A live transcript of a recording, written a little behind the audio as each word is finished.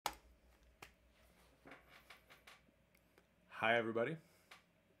Hi, everybody.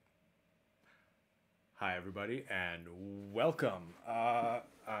 Hi, everybody, and welcome.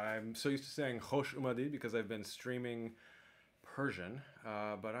 I'm so used to saying Hosh Umadi because I've been streaming Persian,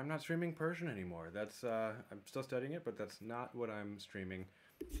 but I'm not streaming Persian anymore. I'm still studying it, but that's not what I'm streaming.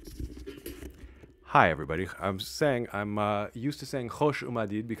 Hi, everybody. I'm used to saying Hosh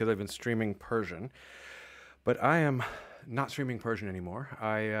Umadid because I've been streaming Persian, but I am not streaming Persian anymore.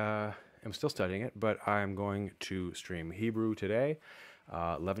 I am still studying it, but I'm going to stream Hebrew today,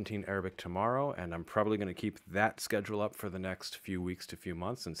 Levantine Arabic tomorrow, and I'm probably going to keep that schedule up for the next few weeks to few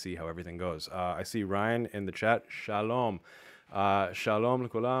months and see how everything goes. I see Ryan in the chat. Shalom. Shalom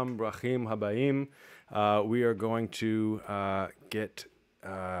l'kulam, brachim habayim. We are going to get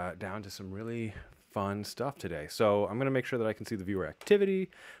down to some really fun stuff today. So I'm going to make sure that I can see the viewer activity,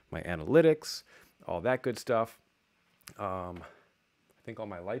 my analytics, all that good stuff. I think all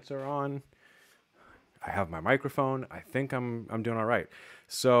my lights are on. I have my microphone. I think I'm doing all right.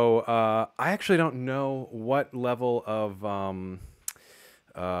 So I actually don't know what level of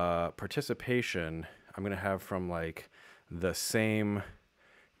participation I'm going to have from like the same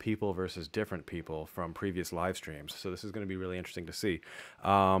people versus different people from previous live streams. So this is going to be really interesting to see.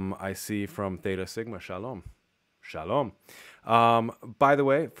 I see from Theta Sigma, Shalom. Shalom. By the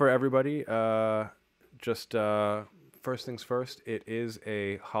way, for everybody, just first things first, it is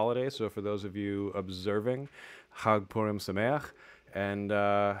a holiday. So for those of you observing, Chag Purim Sameach. And,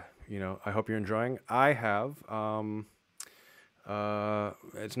 I hope you're enjoying. I have,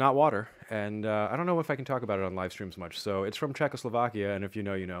 it's not water. And I don't know if I can talk about it on live streams much. So it's from Czechoslovakia. And if you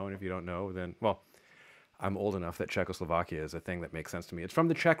know, you know. And if you don't know, then, well, I'm old enough that Czechoslovakia is a thing that makes sense to me. It's from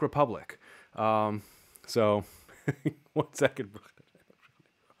the Czech Republic. So 1 second.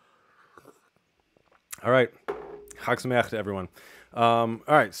 All right. Chag Sameach to everyone. All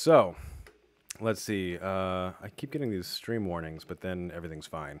right, so let's see. I keep getting these stream warnings, but then everything's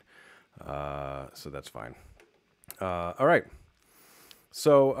fine. So that's fine. All right.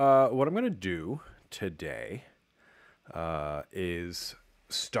 So what I'm going to do today is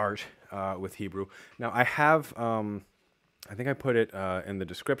start with Hebrew. Now, I have, I think I put it in the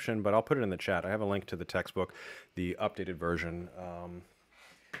description, but I'll put it in the chat. I have a link to the textbook, the updated version.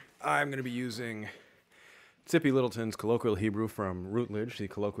 I'm going to be using Tzippi Littleton's Colloquial Hebrew from Routledge, the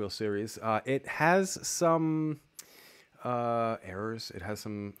colloquial series. It has some errors. It has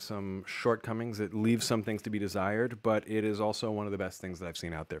some shortcomings. It leaves some things to be desired, but it is also one of the best things that I've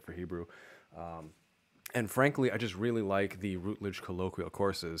seen out there for Hebrew. And frankly, I just really like the Routledge colloquial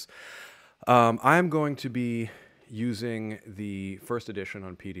courses. I'm going to be using the first edition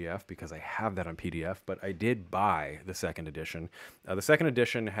on PDF because I have that on PDF, but I did buy the second edition. The second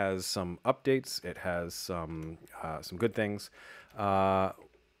edition has some updates. It has some good things. Let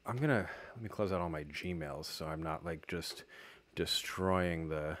me close out all my Gmails so I'm not like just destroying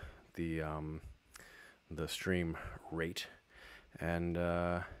the stream rate. And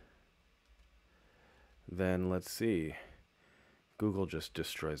then let's see. Google just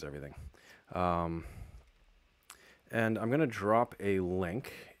destroys everything. And I'm going to drop a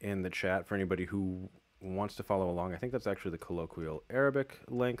link in the chat for anybody who wants to follow along. I think that's actually the Colloquial Arabic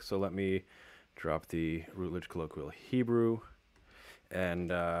link. So let me drop the Routledge Colloquial Hebrew.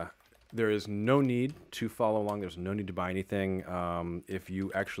 And there is no need to follow along. There's no need to buy anything. If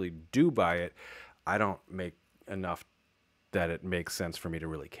you actually do buy it, I don't make enough that it makes sense for me to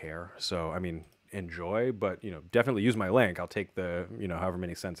really care. So, I mean, enjoy, but, definitely use my link. I'll take the, however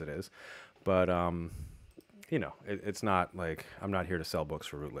many cents it is. But, it's not like I'm not here to sell books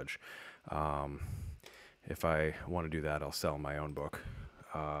for Routledge. If I want to do that, I'll sell my own book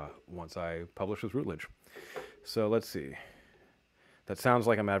once I publish with Routledge. So let's see. That sounds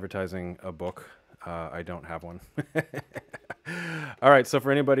like I'm advertising a book. I don't have one. All right, so for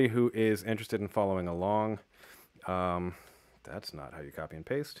anybody who is interested in following along, that's not how you copy and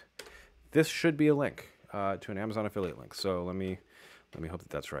paste. This should be a link to an Amazon affiliate link. So let me hope that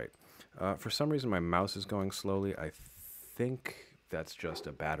that's right. For some reason, my mouse is going slowly. I think that's just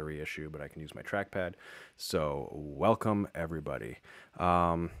a battery issue, but I can use my trackpad. So welcome, everybody.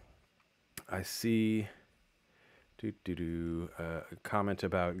 I see a comment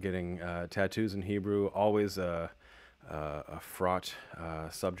about getting tattoos in Hebrew, always a fraught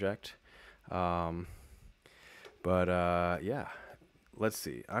subject. Yeah, let's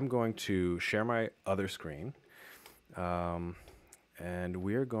see. I'm going to share my other screen. And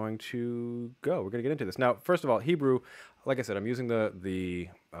we're going to go. We're going to get into this. Now, first of all, Hebrew, like I said, I'm using the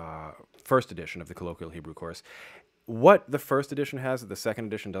first edition of the Colloquial Hebrew course. What the first edition has that the second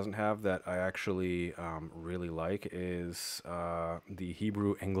edition doesn't have that I actually really like is the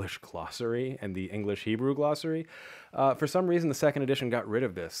Hebrew English glossary and the English Hebrew glossary. For some reason, the second edition got rid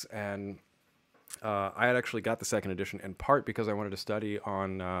of this, and I had actually got the second edition in part because I wanted to study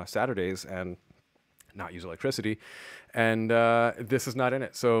on Saturdays and not use electricity, and this is not in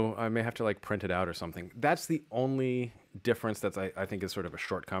it, so I may have to like print it out or something. That's the only difference that I think is sort of a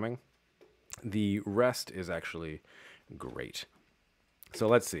shortcoming. The rest is actually great. So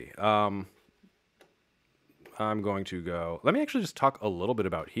let's see. I'm going to go. Let me actually just talk a little bit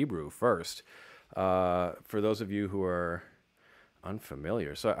about Hebrew first. For those of you who are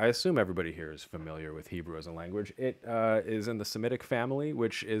unfamiliar. So I assume everybody here is familiar with Hebrew as a language. It is in the Semitic family,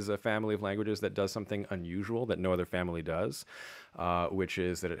 which is a family of languages that does something unusual that no other family does, which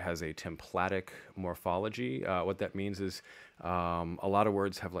is that it has a templatic morphology. What that means is a lot of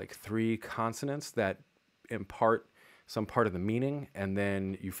words have like 3 consonants that impart some part of the meaning, and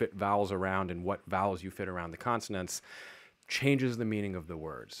then you fit vowels around, and what vowels you fit around the consonants changes the meaning of the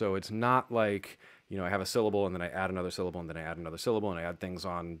word. So it's not like, you know, I have a syllable and then I add another syllable and then I add another syllable and I add things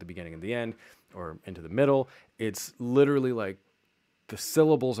on the beginning and the end or into the middle. It's literally like the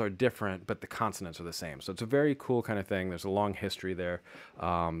syllables are different, but the consonants are the same. So it's a very cool kind of thing. There's a long history there.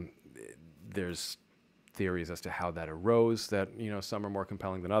 There's theories as to how that arose, that, you know, some are more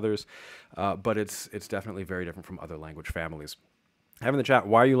compelling than others, but it's definitely very different from other language families. I have in the chat,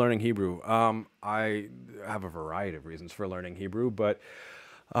 why are you learning Hebrew? I have a variety of reasons for learning Hebrew, but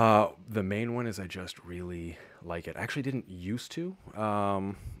the main one is I just really like it. I actually didn't used to,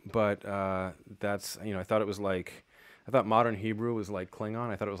 but that's, you know, I thought it was like, I thought modern Hebrew was like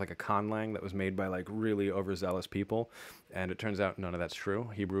Klingon. I thought it was like a conlang that was made by like really overzealous people, and it turns out none of that's true.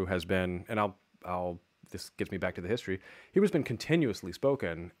 Hebrew has been, and this gets me back to the history, Hebrew's been continuously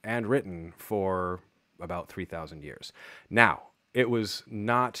spoken and written for about 3,000 years. Now, it was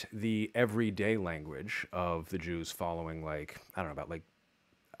not the everyday language of the Jews following, like, I don't know, about like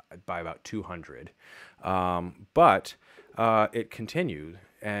by about 200. But it continued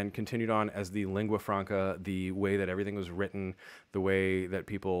and continued on as the lingua franca, the way that everything was written, the way that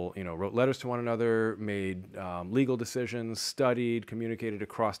people, you know, wrote letters to one another, made legal decisions, studied, communicated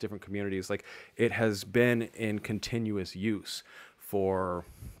across different communities. Like, it has been in continuous use for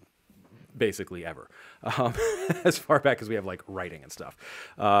basically ever, as far back as we have like writing and stuff.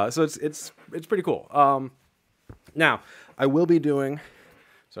 So it's pretty cool. Now I will be doing.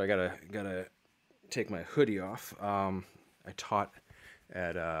 So I gotta take my hoodie off. I taught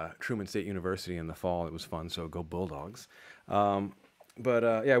at Truman State University in the fall. It was fun. So go Bulldogs.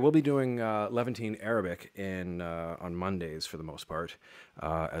 But yeah, we'll be doing Levantine Arabic on Mondays for the most part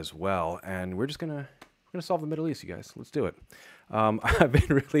as well. And we're gonna solve the Middle East, you guys. Let's do it. I've been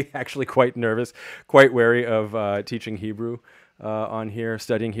really actually quite nervous, quite wary of teaching Hebrew on here,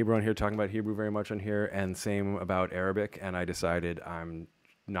 studying Hebrew on here, talking about Hebrew very much on here, and same about Arabic. And I decided I'm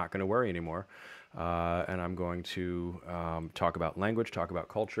not going to worry anymore. And I'm going to talk about language, talk about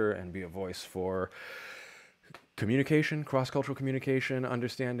culture, and be a voice for communication, cross-cultural communication,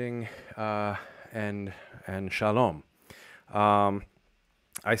 understanding, and shalom.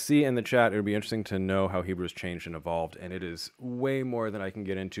 I see in the chat, it would be interesting to know how Hebrew has changed and evolved, and it is way more than I can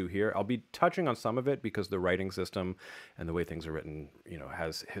get into here. I'll be touching on some of it because the writing system and the way things are written, you know,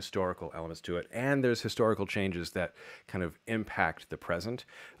 has historical elements to it, and there's historical changes that kind of impact the present.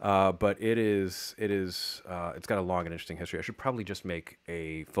 But it's got a long and interesting history. I should probably just make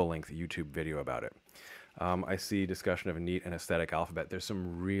a full-length YouTube video about it. I see discussion of a neat and aesthetic alphabet. There's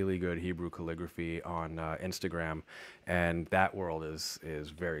some really good Hebrew calligraphy on Instagram, and that world is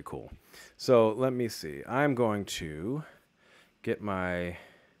very cool. So let me see. I'm going to get my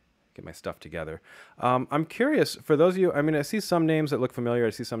stuff together. I'm curious, for those of you, I mean, I see some names that look familiar.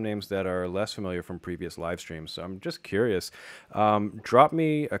 I see some names that are less familiar from previous live streams. So I'm just curious. Drop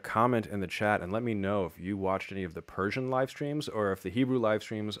me a comment in the chat and let me know if you watched any of the Persian live streams or if the Hebrew live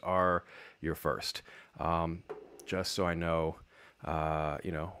streams are your first. Just so I know,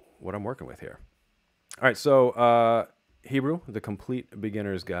 you know, what I'm working with here. All right, so Hebrew, the complete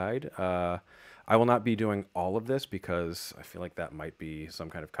beginner's guide. I will not be doing all of this because I feel like that might be some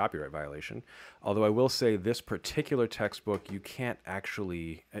kind of copyright violation. Although I will say this particular textbook, you can't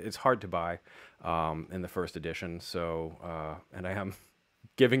actually, it's hard to buy in the first edition. So, and I am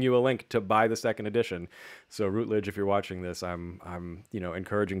giving you a link to buy the second edition. So Routledge, if you're watching this, I'm you know,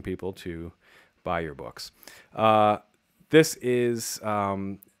 encouraging people to buy your books. This is,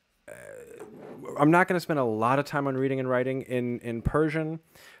 I'm not going to spend a lot of time on reading and writing in Persian.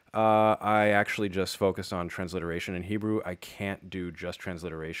 I actually just focused on transliteration in Hebrew. I can't do just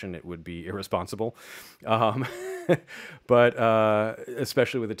transliteration. It would be irresponsible. but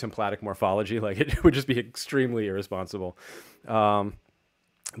especially with the templatic morphology, like it would just be extremely irresponsible. Um,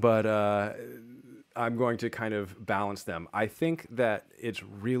 but I'm going to kind of balance them. I think that it's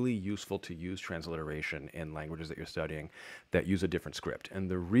really useful to use transliteration in languages that you're studying that use a different script. And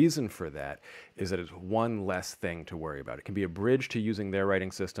the reason for that is that it's one less thing to worry about. It can be a bridge to using their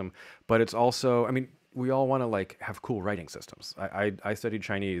writing system, but it's also, I mean, we all want to like have cool writing systems. I studied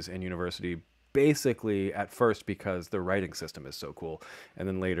Chinese in university basically at first because the writing system is so cool, and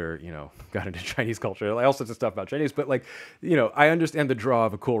then later, got into Chinese culture, like all sorts of stuff about Chinese. But like, I understand the draw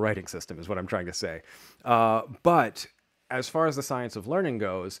of a cool writing system is what I'm trying to say. But as far as the science of learning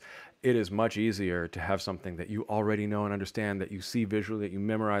goes, it is much easier to have something that you already know and understand, that you see visually, that you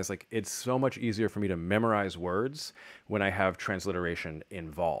memorize. Like, it's so much easier for me to memorize words when I have transliteration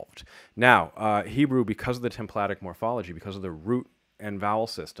involved. Now, Hebrew, because of the templatic morphology, because of the root and vowel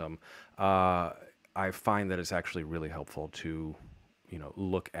system, I find that it's actually really helpful to,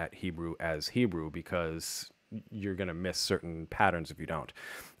 look at Hebrew as Hebrew, because you're going to miss certain patterns if you don't.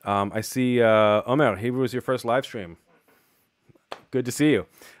 I see, Omer, Hebrew is your first live stream. Good to see you.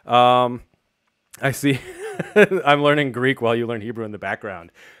 I see. I'm learning Greek while you learn Hebrew in the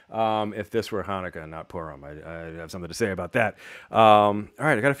background. If this were Hanukkah and not Purim, I have something to say about that. All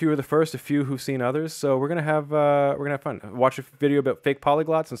right, I got a few of the first, a few who've seen others, so we're gonna have fun. Watch a video about fake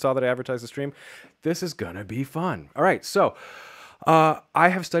polyglots and saw that I advertised the stream. This is gonna be fun. All right, so. I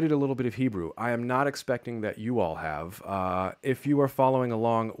have studied a little bit of Hebrew. I am not expecting that you all have. If you are following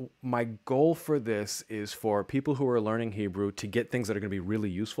along, my goal for this is for people who are learning Hebrew to get things that are going to be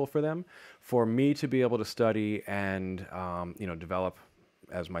really useful for them, for me to be able to study and develop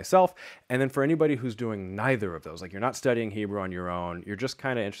as myself, and then for anybody who's doing neither of those, like you're not studying Hebrew on your own, you're just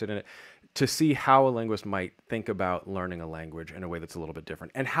kind of interested in it, to see how a linguist might think about learning a language in a way that's a little bit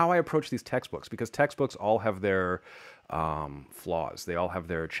different, and how I approach these textbooks, because textbooks all have their flaws. They all have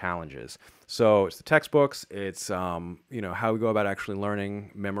their challenges. So it's the textbooks, it's how we go about actually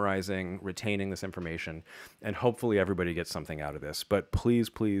learning, memorizing, retaining this information, and hopefully everybody gets something out of this. But please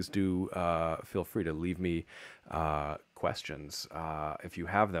do feel free to leave me questions if you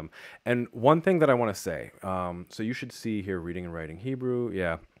have them. And one thing that I want to say, so you should see here, reading and writing Hebrew.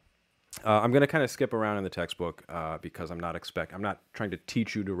 Yeah. I'm going to kind of skip around in the textbook because I'm not trying to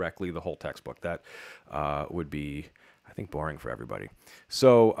teach you directly the whole textbook. That would be, I think, boring for everybody.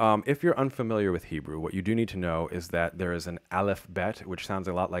 So if you're unfamiliar with Hebrew, what you do need to know is that there is an aleph bet, which sounds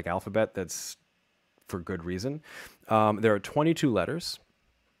a lot like alphabet. That's for good reason. There are 22 letters,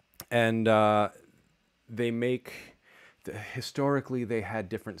 and historically they had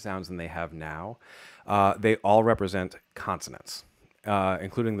different sounds than they have now. They all represent consonants.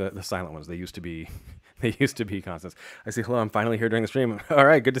 Including the silent ones. They used to be consonants. I see, hello, I'm finally here during the stream. All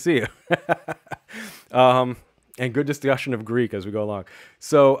right, good to see you. And good discussion of Greek as we go along.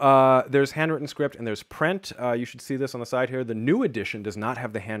 So there's handwritten script and there's print. You should see this on the side here. The new edition does not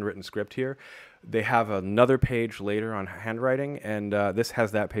have the handwritten script here. They have another page later on handwriting, and this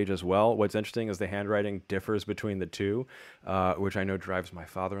has that page as well. What's interesting is the handwriting differs between the two, which I know drives my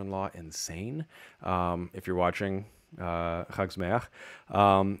father-in-law insane. If you're watching, Chag Sameach.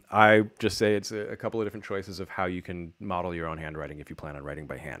 I just say it's a couple of different choices of how you can model your own handwriting if you plan on writing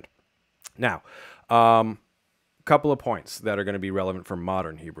by hand. Now, couple of points that are going to be relevant for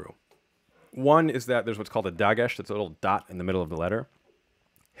modern Hebrew. One is that there's what's called a dagesh, that's a little dot in the middle of the letter.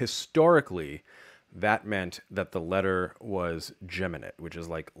 Historically, that meant that the letter was geminate, which is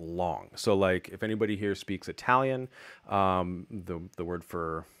like long. So like if anybody here speaks Italian, the word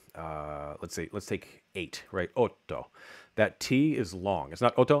for let's take 8, right? Otto. That T is long. It's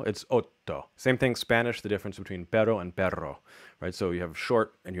not otto, it's otto. Same thing, Spanish, the difference between perro and perro, right? So you have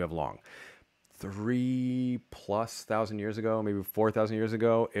short and you have long. 3,000+ years ago, maybe 4,000 years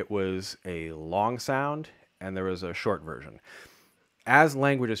ago, it was a long sound and there was a short version. As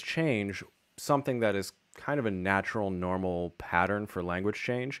languages change, something that is kind of a natural, normal pattern for language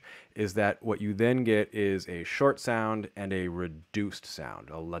change is that what you then get is a short sound and a reduced sound.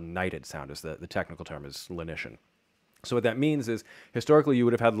 A lenited sound is the technical term, is lenition. So what that means is historically you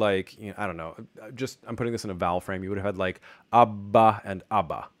would have had like, I don't know, I'm putting this in a vowel frame, you would have had like abba and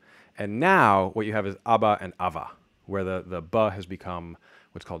abba. And now what you have is abba and ava, where the ba has become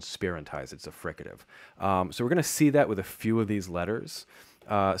what's called spirantized. It's a fricative. So we're going to see that with a few of these letters.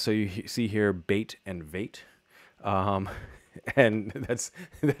 So you see here bait and vate. And that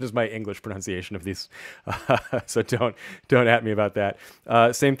is my English pronunciation of these. So don't at me about that.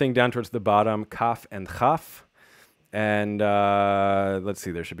 Same thing down towards the bottom, kaf and chaf. And let's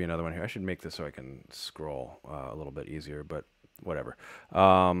see, there should be another one here. I should make this so I can scroll a little bit easier, but whatever.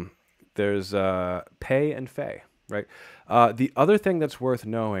 There's pay and fey. right? The other thing that's worth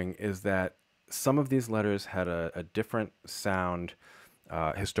knowing is that some of these letters had a different sound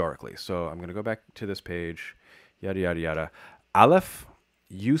historically. So I'm going to go back to this page, yada, yada, yada. Aleph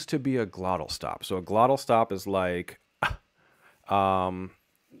used to be a glottal stop. So a glottal stop is like if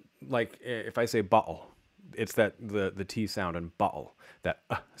I say bottle, it's that the T sound and bottle, that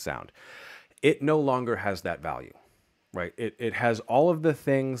sound. It no longer has that value, right? It has all of the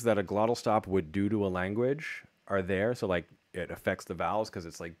things that a glottal stop would do to a language are there. So like it affects the vowels because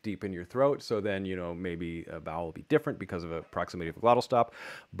it's like deep in your throat. So then, you know, maybe a vowel will be different because of a proximity of a glottal stop,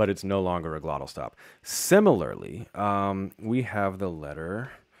 but it's no longer a glottal stop. Similarly, we have the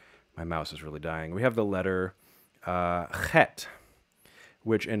letter, my mouse is really dying. We have the letter chet,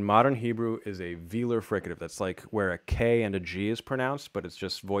 which in modern Hebrew is a velar fricative. That's like where a K and a G is pronounced, but it's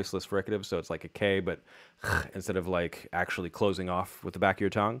just voiceless fricative. So it's like a K, but instead of like actually closing off with the back of your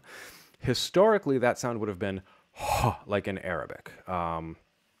tongue. Historically, that sound would have been like in Arabic.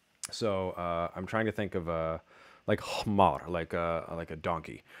 So I'm trying to think of like hamar, like a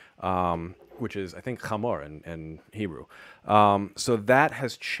donkey, which is I think chamor in Hebrew. So that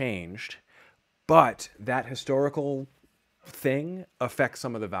has changed, but that historical thing affects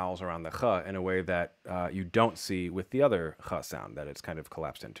some of the vowels around the ch in a way that you don't see with the other ch sound that it's kind of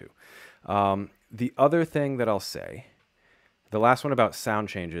collapsed into. The other thing that I'll say, the last one about sound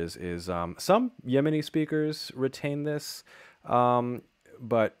changes is some Yemeni speakers retain this,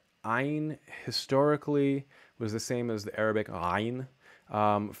 but ayn historically was the same as the Arabic ayn.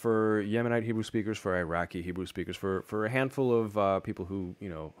 For Yemenite Hebrew speakers, for Iraqi Hebrew speakers, for a handful of people who, you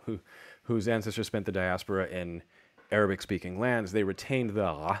know, whose ancestors spent the diaspora in Arabic-speaking lands, they retained the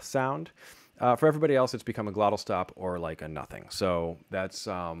ra sound. For everybody else, it's become a glottal stop or like a nothing. So that's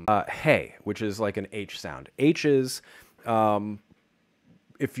hey, which is like an H sound. H's,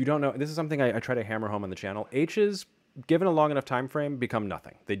 if you don't know, this is something I try to hammer home on the channel. H's, given a long enough time frame, become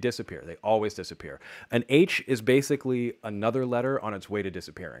nothing. They disappear. They always disappear. An H is basically another letter on its way to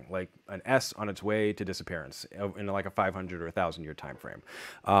disappearing, like an S on its way to disappearance in like a 500 or 1,000 year time frame.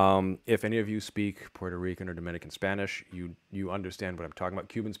 If any of you speak Puerto Rican or Dominican Spanish, you understand what I'm talking about.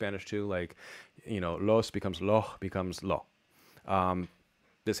 Cuban Spanish too, like, you know, los becomes lo, becomes lo.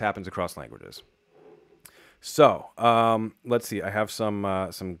 This happens across languages. So let's see. I have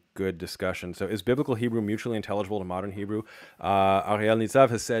some good discussion. So, is biblical Hebrew mutually intelligible to modern Hebrew? Ariel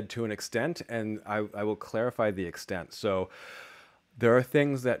Nitzav has said to an extent, and I will clarify the extent. So, there are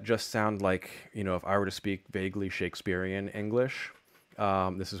things that just sound like, you know, if I were to speak vaguely Shakespearean English.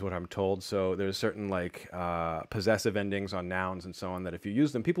 This is what I'm told. So there's certain like possessive endings on nouns and so on that if you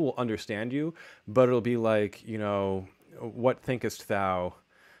use them, people will understand you, but it'll be like, you know, what thinkest thou?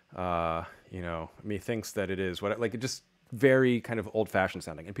 You know, methinks that it is what, like, it just very kind of old-fashioned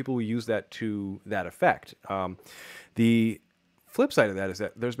sounding, and people will use that to that effect. The flip side of that is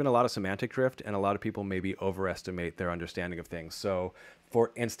that there's been a lot of semantic drift, and a lot of people maybe overestimate their understanding of things. So,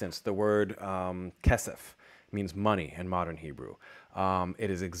 for instance, the word kesef means money in modern Hebrew.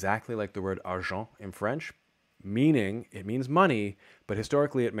 It is exactly like the word argent in French, meaning it means money, but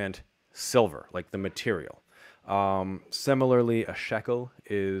historically it meant silver, like the material. Similarly, a shekel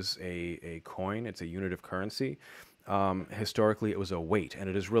is a coin. It's a unit of currency. Historically, it was a weight, and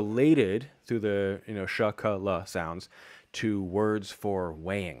it is related through the, you know, shakala sounds to words for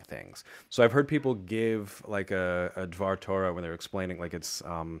weighing things. So I've heard people give like a Dvar Torah when they're explaining, like it's,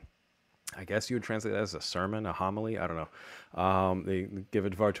 I guess you would translate that as a sermon, a homily. I don't know. They give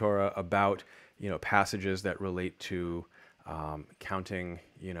a Dvar Torah about, you know, passages that relate to counting,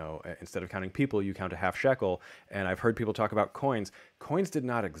 you know, instead of counting people, you count a half shekel. And I've heard people talk about coins. Coins did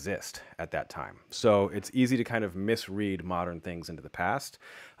not exist at that time. So it's easy to kind of misread modern things into the past.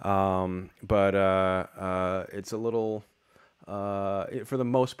 But it's a little, for the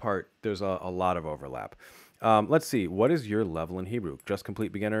most part, there's a lot of overlap. Let's see. What is your level in Hebrew? Just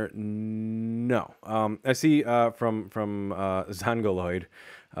complete beginner? No. I see from Zangoloid,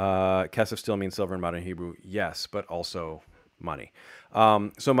 kesef still means silver in modern Hebrew. Yes, but also money.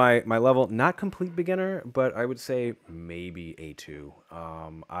 So my level, not complete beginner, but I would say maybe A2.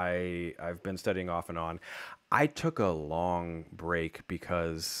 I've been studying off and on. I took a long break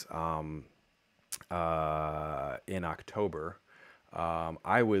because in October,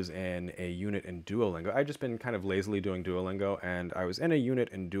 I was in a unit in Duolingo. I'd just been kind of lazily doing Duolingo, and I was in a unit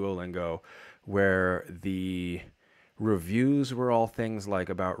in Duolingo where the reviews were all things like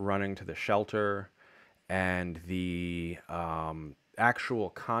about running to the shelter, and the actual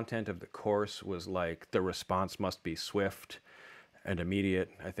content of the course was like the response must be swift and immediate,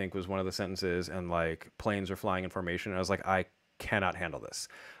 I think was one of the sentences, and like planes are flying in formation. And I was like, I cannot handle this.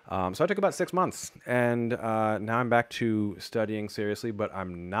 So I took about 6 months, and now I'm back to studying seriously, but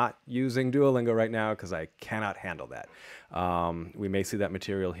I'm not using Duolingo right now because I cannot handle that. We may see that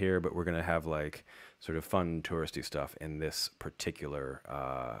material here, but we're going to have like sort of fun touristy stuff in this particular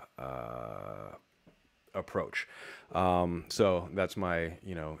approach. So that's my,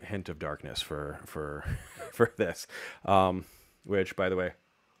 hint of darkness for for this. Which, by the way,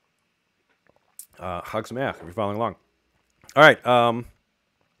 Chag Sameach, if you're following along. All right.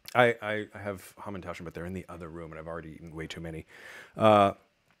 I have Hamantaschen, but they're in the other room, and I've already eaten way too many.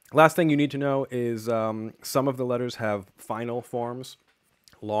 Last thing you need to know is some of the letters have final forms,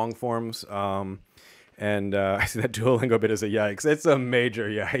 long forms, and I see that Duolingo bit is a yikes. It's a major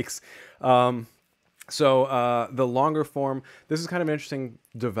yikes. So the longer form, this is kind of an interesting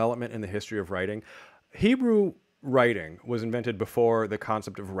development in the history of writing. Hebrew writing was invented before the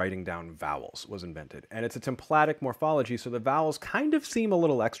concept of writing down vowels was invented. And it's a templatic morphology, so the vowels kind of seem a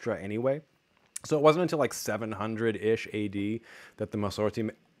little extra anyway. So it wasn't until like 700-ish AD that the Masortim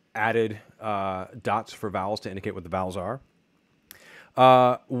added dots for vowels to indicate what the vowels are.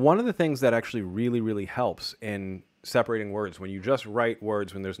 One of the things that actually really, really helps in separating words when you just write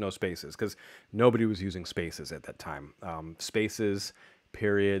words when there's no spaces, because nobody was using spaces at that time. Spaces,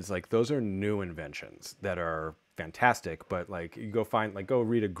 periods, like those are new inventions that are fantastic, but like you go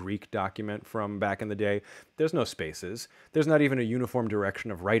read a Greek document from back in the day. There's no spaces. There's not even a uniform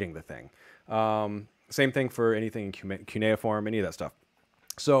direction of writing the thing. Same thing for anything in cuneiform, any of that stuff.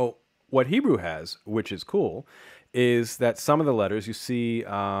 So what Hebrew has, which is cool, is that some of the letters you see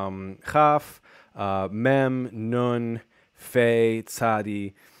chaf, mem, nun, fe,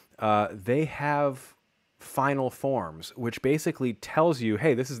 tzadi, they have final forms, which basically tells you,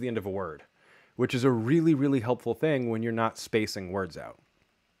 hey, this is the end of a word, which is a really, really helpful thing when you're not spacing words out.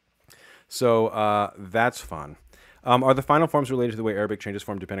 So that's fun. Are the final forms related to the way Arabic changes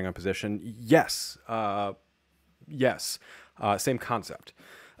form depending on position? Yes. Yes. Same concept.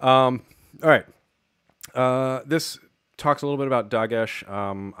 All right. This talks a little bit about Dagesh.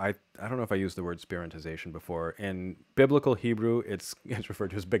 I don't know if I used the word spirantization before. In biblical Hebrew, it's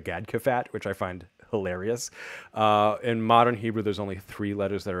referred to as begad kafat, which I find hilarious. In modern Hebrew, there's only 3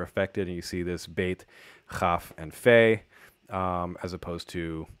 letters that are affected, and you see this beit, chaf, and fe, as opposed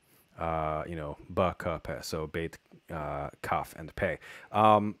to ba, ka, pe. So beit, kaf, and pe.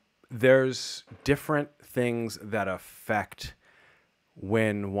 There's different things that affect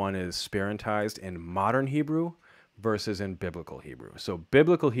when one is spirantized in modern Hebrew versus in biblical Hebrew. So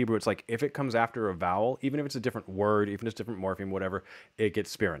biblical Hebrew, it's like if it comes after a vowel, even if it's a different word, even if it's a different morpheme, whatever, it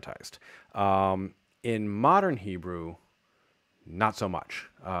gets spirantized. In modern Hebrew, not so much.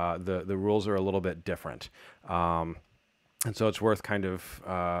 The rules are a little bit different. And so it's worth kind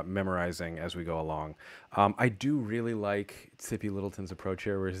of memorizing as we go along. I do really like Tzippi Littleton's approach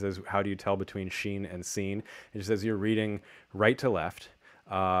here, where he says, how do you tell between sheen and seen? It says you're reading right to left.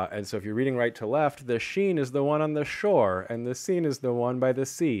 And so if you're reading right to left, the sheen is the one on the shore, and the seen is the one by the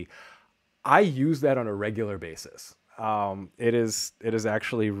sea. I use that on a regular basis. It is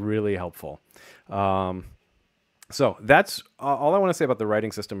actually really helpful. So that's all I want to say about the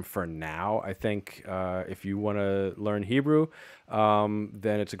writing system for now. I think if you want to learn Hebrew,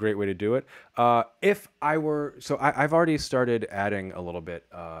 then it's a great way to do it. I've already started adding a little bit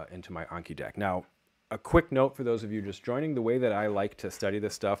into my Anki deck. Now, a quick note for those of you just joining, the way that I like to study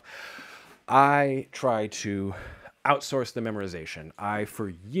this stuff, I try to outsource the memorization. I, for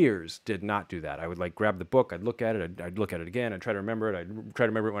years, did not do that. I would grab the book, I'd look at it, I'd look at it again, I'd try to remember it, I'd try to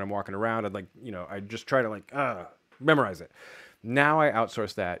remember it when I'm walking around, I'd just try to memorize it. Now I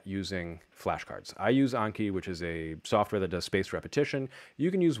outsource that using flashcards. I use Anki, which is a software that does spaced repetition.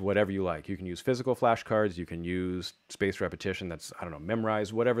 You can use whatever you like. You can use physical flashcards. You can use spaced repetition that's,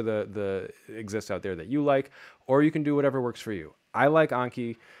 memorized, whatever the exists out there that you like, or you can do whatever works for you. I like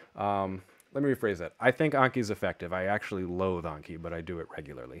Anki. Let me rephrase that. I think Anki is effective. I actually loathe Anki, but I do it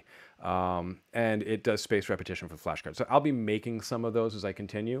regularly. And it does spaced repetition for flashcards. So I'll be making some of those as I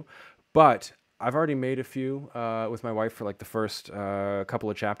continue, but I've already made a few with my wife for the first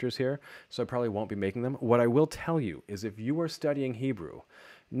couple of chapters here, so I probably won't be making them. What I will tell you is if you are studying Hebrew,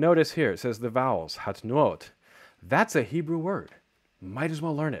 notice here, it says the vowels, hatnuot. That's a Hebrew word. Might as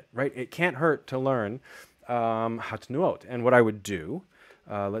well learn it, right? It can't hurt to learn hatnuot. And what I would do,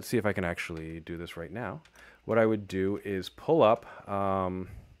 let's see if I can actually do this right now. What I would do is pull up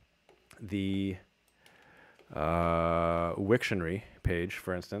the Wiktionary page,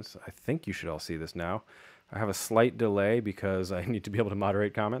 for instance. I think you should all see this now. I have a slight delay because I need to be able to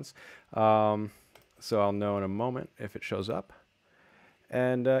moderate comments. So I'll know in a moment if it shows up.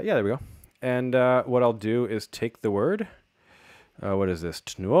 And yeah, there we go. And what I'll do is take the word What is this?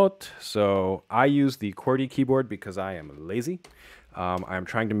 Tnuot. So I use the QWERTY keyboard because I am lazy. I'm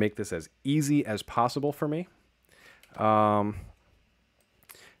trying to make this as easy as possible for me. And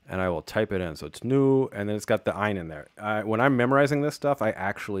I will type it in. So it's new, and then it's got the ein in there. When I'm memorizing this stuff, I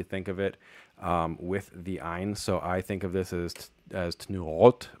actually think of it with the ein. So I think of this as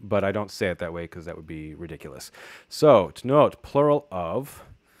tnuot, but I don't say it that way because that would be ridiculous. So tnuot, plural of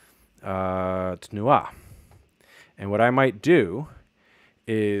tnua. And what I might do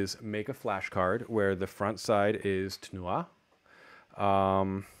is make a flashcard where the front side is tnua.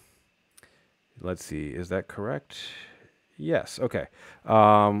 Let's see, is that correct? Yes, okay.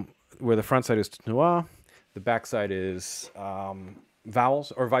 Where the front side is tnua, the back side is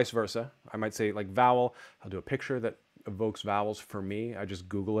vowels, or vice versa. I might say like vowel. I'll do a picture that evokes vowels for me. I just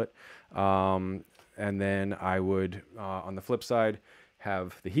Google it. And then I would, on the flip side,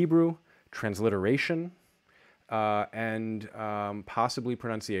 have the Hebrew, transliteration, and possibly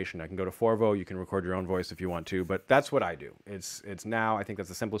pronunciation. I can go to Forvo. You can record your own voice if you want to, but that's what I do. It's now. I think that's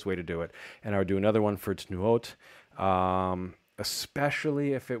the simplest way to do it. And I would do another one for tnuot,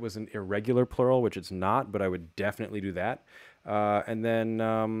 especially if it was an irregular plural, which it's not, but I would definitely do that. And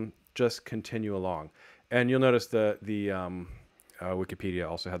then just continue along. And you'll notice the Wikipedia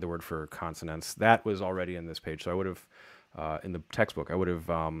also had the word for consonants. That was already in this page, so I would have. In the textbook, I would have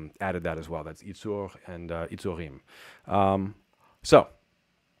added that as well. That's itzur and itzurim. So,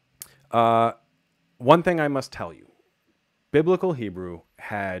 one thing I must tell you. Biblical Hebrew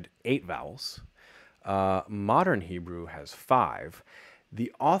had 8 vowels. Modern Hebrew has 5.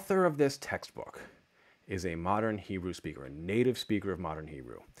 The author of this textbook is a modern Hebrew speaker, a native speaker of modern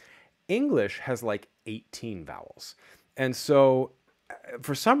Hebrew. English has like 18 vowels. And so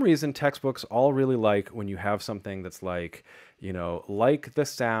for some reason, textbooks all really like when you have something that's like, like the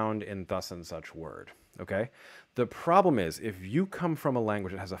sound in thus and such word, okay? The problem is if you come from a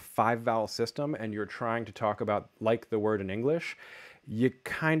language that has a 5-vowel system and you're trying to talk about like the word in English, you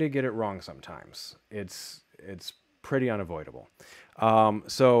kind of get it wrong sometimes. It's pretty unavoidable.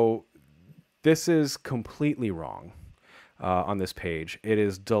 So this is completely wrong. On this page. It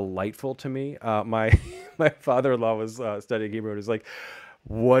is delightful to me. My father-in-law was studying Hebrew and was like,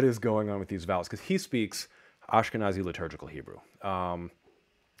 what is going on with these vowels? Because he speaks Ashkenazi liturgical Hebrew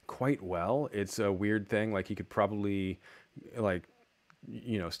quite well. It's a weird thing. Like he could probably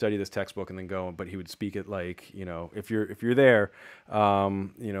study this textbook and then go, but he would speak it like, if you're there,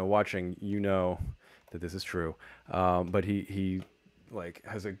 watching, that this is true. But he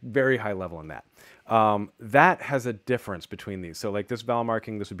has a very high level in that. That has a difference between these. So like this vowel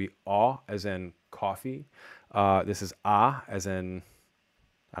marking, this would be a as in coffee. This is a as in,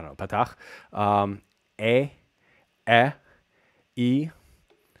 I don't know, patach. E, I,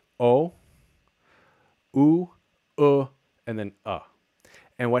 o, u, and then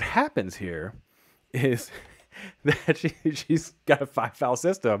And what happens here is that she's got a 5-vowel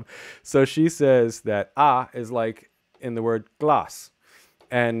system. So she says that a is like in the word glass.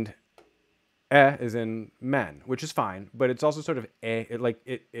 And is in man, which is fine, but it's also sort of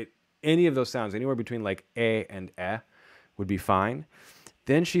any of those sounds, anywhere between like and would be fine.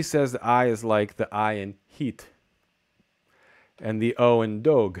 Then she says the I is like the I in heat, and the O in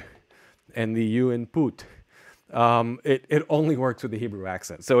dog, and the U in put. It only works with the Hebrew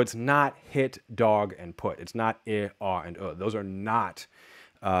accent. So it's not hit, dog, and put. It's not and Those are not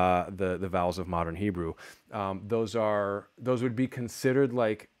the vowels of modern Hebrew. Those would be considered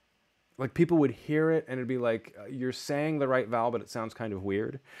like people would hear it and it'd be like, you're saying the right vowel, but it sounds kind of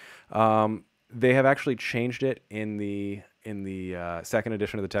weird. They have actually changed it in the second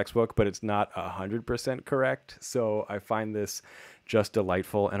edition of the textbook, but it's not 100% correct. So I find this just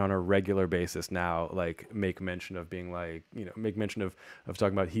delightful, and on a regular basis now, like make mention of being like, make mention of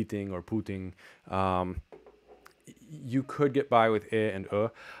talking about heating or putting. You could get by with and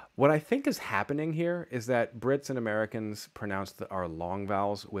What I think is happening here is that Brits and Americans pronounce our long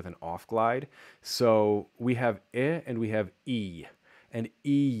vowels with an off glide. So we have and we have e. And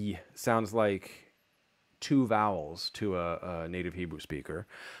e sounds like 2 vowels to a native Hebrew speaker.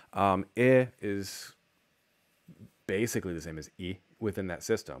 Is basically the same as e within that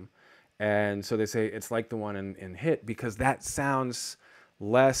system. And so they say it's like the one in hit because that sounds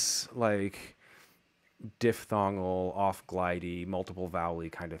less like diphthongal, off-glidey, multiple vowel-y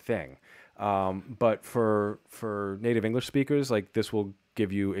kind of thing. But for native English speakers, like this will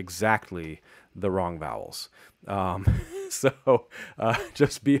give you exactly the wrong vowels. So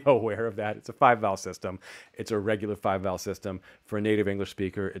just be aware of that. It's a 5-vowel system. It's a regular 5-vowel system. For a native English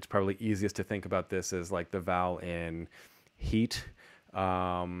speaker, it's probably easiest to think about this as like the vowel in heat.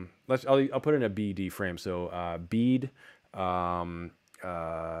 I'll put it in a BD frame. So bead,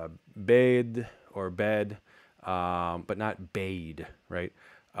 Bed or bed, but not bade, right?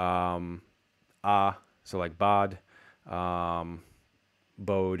 So like bod,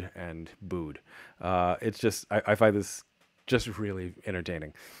 bode, and booed. It's just, I find this just really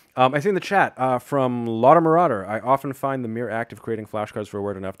entertaining. I see in the chat from Lauder Marauder, I often find the mere act of creating flashcards for a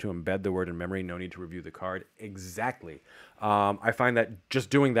word enough to embed the word in memory. No need to review the card. Exactly. I find that just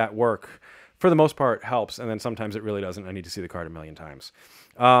doing that work, for the most part, helps, and then sometimes it really doesn't. I need to see the card a million times.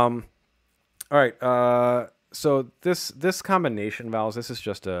 All right. So this combination vowels,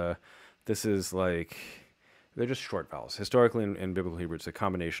 this is like, they're just short vowels. Historically, in Biblical Hebrew, it's a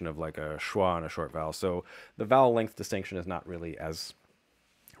combination of like a schwa and a short vowel. So the vowel length distinction is not really as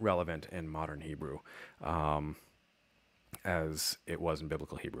relevant in modern Hebrew as it was in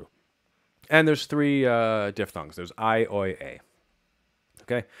Biblical Hebrew. And there's three diphthongs. There's I, oi, a.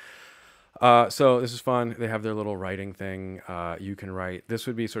 Okay. So this is fun. They have their little writing thing. You can write. This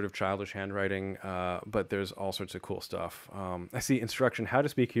would be sort of childish handwriting, but there's all sorts of cool stuff. I see instruction: how to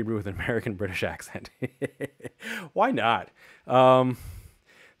speak Hebrew with an American British accent. Why not?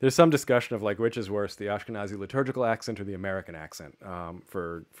 There's some discussion of like which is worse, the Ashkenazi liturgical accent or the American accent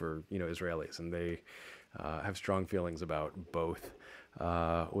for Israelis, and they have strong feelings about both,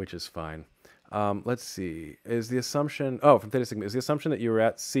 which is fine. Let's see. Is the assumption... Oh, from Theta Sigma. Is the assumption that you were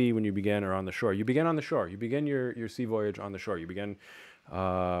at sea when you began or on the shore? You begin on the shore. You begin your sea voyage on the shore. You begin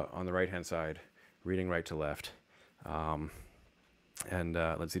on the right-hand side, reading right to left.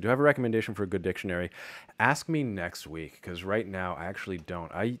 Let's see. Do I have a recommendation for a good dictionary? Ask me next week, because right now I actually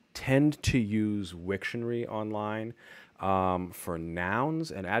don't. I tend to use Wiktionary online for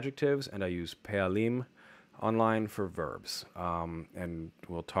nouns and adjectives, and I use Pealim online for verbs, and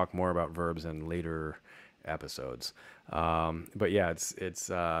we'll talk more about verbs in later episodes. But yeah,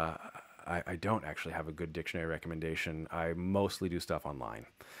 I don't actually have a good dictionary recommendation. I mostly do stuff online.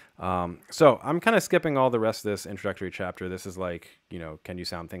 So I'm kind of skipping all the rest of this introductory chapter. This is like, can you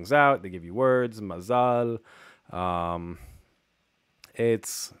sound things out? They give you words, mazal.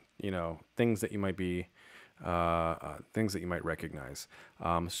 It's, things that you might be, things that you might recognize.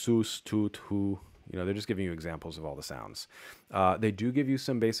 Sus, tut, hu. They're just giving you examples of all the sounds. They do give you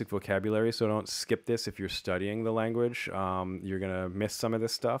some basic vocabulary, so don't skip this if you're studying the language. You're going to miss some of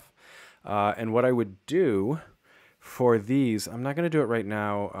this stuff. And what I would do for these, I'm not going to do it right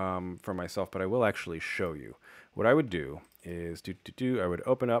now for myself, but I will actually show you. What I would do is, I would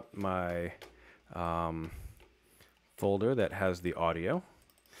open up my folder that has the audio.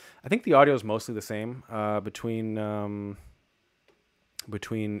 I think the audio is mostly the same between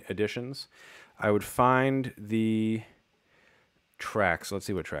editions. I would find the track. So let's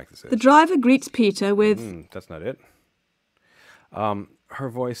see what track this is. The driver greets Peter with... That's not it. Her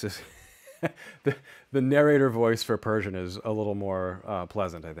voice is... the narrator voice for Persian is a little more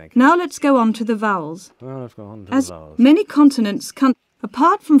pleasant, I think. Now let's go on to the vowels. Well, let's go on to As the vowels. many continents...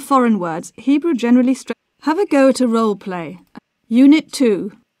 Apart from foreign words, Hebrew generally... Have a go at a role play. Unit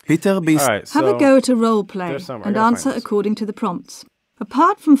 2. All right, Have a go at a role play and answer this. according to the prompts.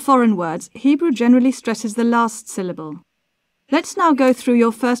 Apart from foreign words, Hebrew generally stresses the last syllable. Let's now go through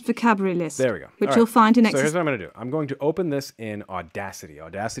your first vocabulary list, There we go. which All you'll right. find in So here's exercise. what I'm going to do. I'm going to open this in Audacity.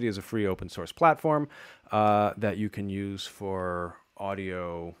 Audacity is a free open source platform that you can use for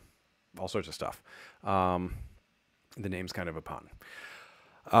audio, all sorts of stuff. The name's kind of a pun.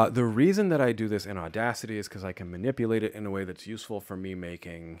 The reason that I do this in Audacity is because I can manipulate it in a way that's useful for me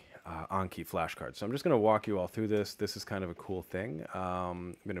making Anki flashcards. So I'm just going to walk you all through this. This is kind of a cool thing.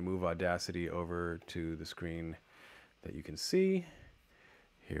 I'm going to move Audacity over to the screen that you can see.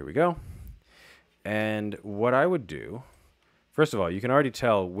 Here we go. And what I would do, first of all, you can already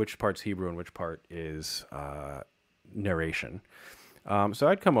tell which part's Hebrew and which part is narration. So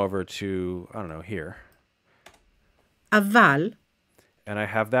I'd come over to, I don't know, here. Aval. And I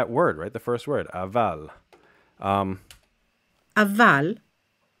have that word, right? The first word, aval. Aval.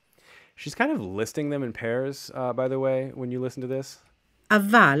 She's kind of listing them in pairs, by the way, when you listen to this.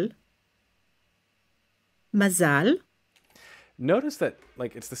 Aval. Mazal. Notice that,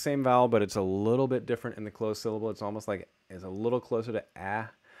 like, it's the same vowel, but it's a little bit different in the closed syllable. It's almost like it's a little closer to ah.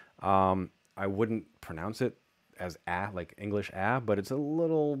 I wouldn't pronounce it as ah, like English ah, but it's a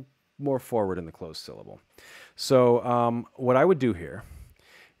little more forward in the closed syllable. So what I would do here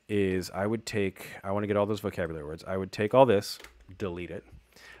is I want to get all those vocabulary words. I would take all this, delete it.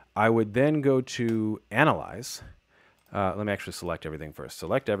 I would then go to Analyze. Let me actually select everything first.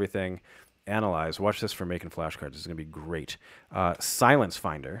 Select everything, Analyze. Watch this for making flashcards. This is going to be great. Silence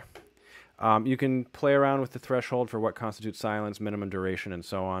Finder. You can play around with the threshold for what constitutes silence, minimum duration, and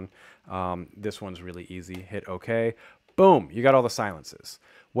so on. This one's really easy. Hit OK. Boom, you got all the silences.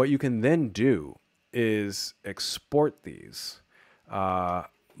 What you can then do is export these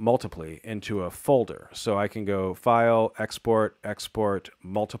multiply into a folder. So I can go File, Export, Export,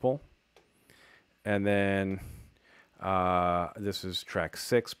 Multiple, and then this is track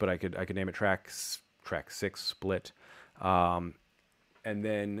 6, but I could name it track 6 split, and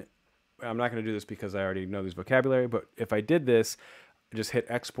then I'm not going to do this because I already know this vocabulary. But if I did this, just hit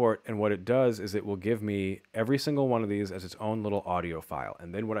export, and what it does is it will give me every single one of these as its own little audio file.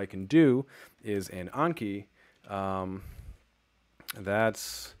 And then what I can do is in Anki,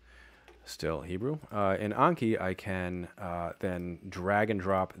 that's still Hebrew. In Anki, I can then drag and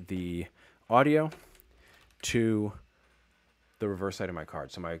drop the audio to the reverse side of my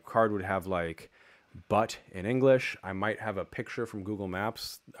card. So my card would have like but in English. I might have a picture from Google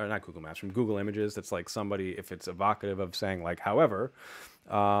Maps, or not Google Maps, from Google Images that's like somebody, if it's evocative of saying like however.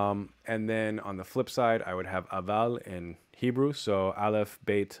 And then on the flip side, I would have aval in Hebrew, so aleph,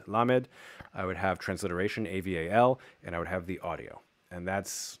 beit, lamed. I would have transliteration, aval, and I would have the audio. And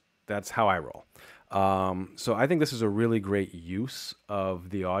that's how I roll. So I think this is a really great use of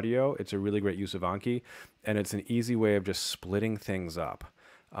the audio. It's a really great use of Anki, and it's an easy way of just splitting things up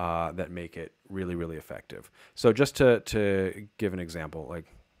that make it really, really effective. So just to give an example, like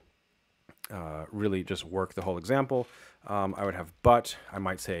really just work the whole example, I would have but, I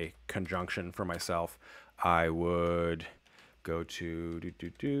might say conjunction for myself. I would go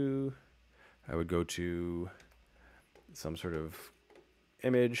to, I would go to some sort of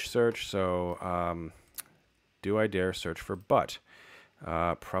image search. So do I dare search for but?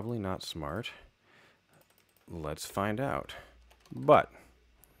 Probably not smart. Let's find out. But.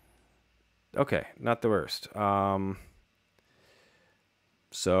 Okay, not the worst.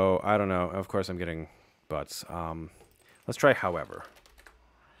 So I don't know. Of course, I'm getting buts. Let's try however.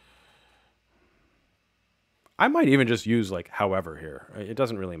 I might even just use like however here. It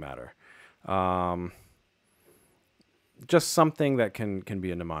doesn't really matter. Just something that can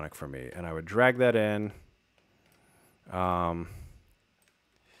be a mnemonic for me, and I would drag that in. I'd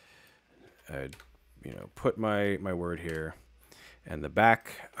put my word here. And the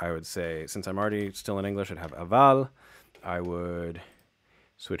back, I would say, since I'm already still in English, I'd have aval. I would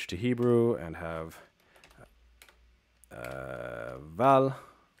switch to Hebrew and have val.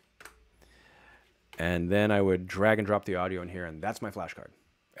 And then I would drag and drop the audio in here, and that's my flashcard.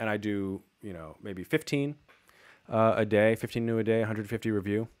 And I do, maybe 15 a day, 15 new a day, 150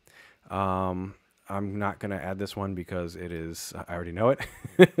 review. I'm not going to add this one because it is, I already know it.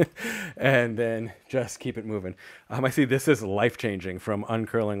 And then just keep it moving. I see this is life-changing from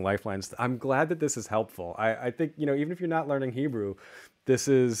Uncurling Lifelines. I'm glad that this is helpful. I think, even if you're not learning Hebrew, this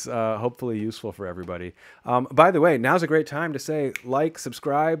is hopefully useful for everybody. By the way, now's a great time to say like,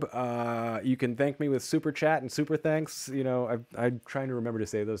 subscribe. You can thank me with super chat and super thanks. I'm trying to remember to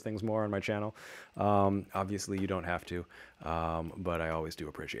say those things more on my channel. Obviously, you don't have to, but I always do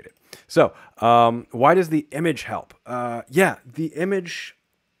appreciate it. So why does the image help? Yeah, the image,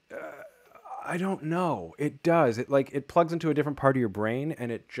 I don't know. It does. It plugs into a different part of your brain,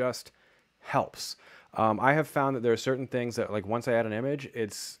 and it just helps. I have found that there are certain things that, like, once I add an image,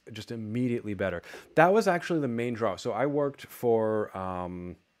 it's just immediately better. That was actually the main draw. So I worked for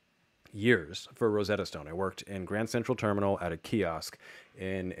years for Rosetta Stone. I worked in Grand Central Terminal at a kiosk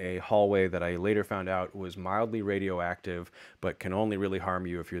in a hallway that I later found out was mildly radioactive, but can only really harm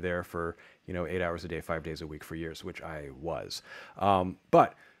you if you're there for, 8 hours a day, 5 days a week for years, which I was.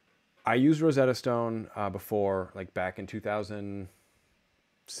 But I used Rosetta Stone before, like back in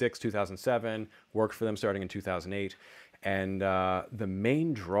 2006, 2007, worked for them starting in 2008. And the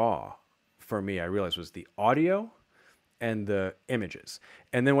main draw for me, I realized, was the audio and the images.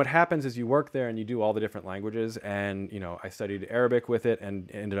 And then what happens is you work there and you do all the different languages. And, I studied Arabic with it and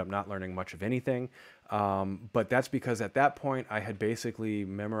ended up not learning much of anything. But that's because at that point I had basically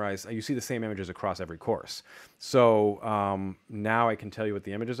memorized, you see the same images across every course. So now I can tell you what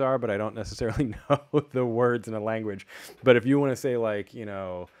the images are, but I don't necessarily know the words in a language. But if you want to say like,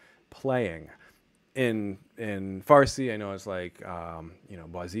 playing in Farsi, I know it's like,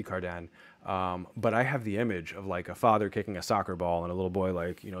 Bazi Kardan. But I have the image of like a father kicking a soccer ball and a little boy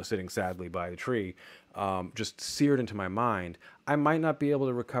like, sitting sadly by a tree, just seared into my mind. I might not be able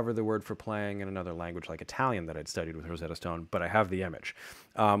to recover the word for playing in another language like Italian that I'd studied with Rosetta Stone, but I have the image.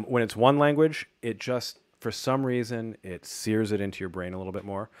 When it's one language, it just, for some reason, it sears it into your brain a little bit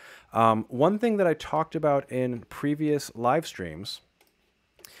more. One thing that I talked about in previous live streams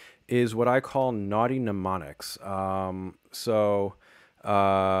is what I call naughty mnemonics.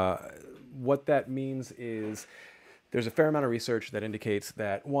 What that means is there's a fair amount of research that indicates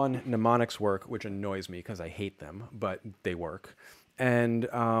that one, mnemonics work, which annoys me because I hate them, but they work. And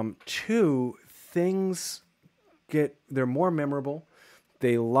two, they're more memorable.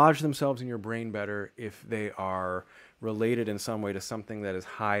 They lodge themselves in your brain better if they are related in some way to something that is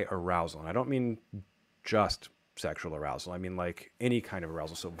high arousal. And I don't mean just sexual arousal. I mean like any kind of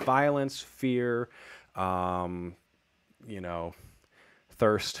arousal. So violence, fear, you know,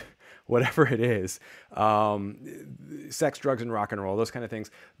 thirst, whatever it is, sex, drugs, and rock and roll, those kind of things,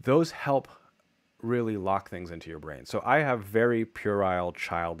 those help really lock things into your brain. So I have very puerile,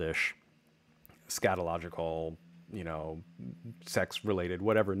 childish, scatological, you know, sex-related,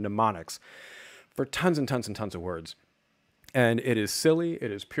 whatever, mnemonics for tons and tons and tons of words. And it is silly,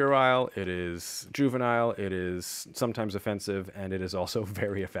 it is puerile, it is juvenile, it is sometimes offensive, and it is also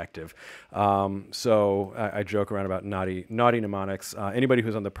very effective. So I joke around about naughty mnemonics. Anybody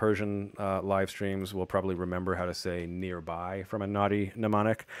who's on the Persian live streams will probably remember how to say nearby from a naughty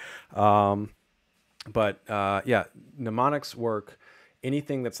mnemonic. But yeah, mnemonics work.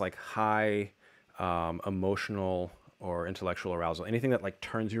 Anything that's like high emotional or intellectual arousal, anything that like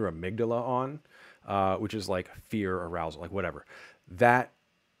turns your amygdala on, which is like fear, arousal, like whatever, that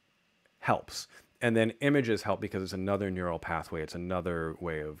helps. And then images help because it's another neural pathway. It's another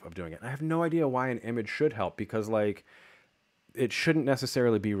way of doing it. And I have no idea why an image should help, because like it shouldn't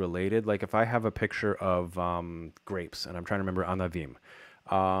necessarily be related. Like if I have a picture of grapes and I'm trying to remember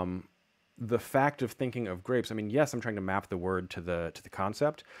anavim, the fact of thinking of grapes, I mean, yes, I'm trying to map the word to the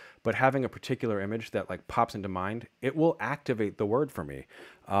concept, but having a particular image that like pops into mind, it will activate the word for me.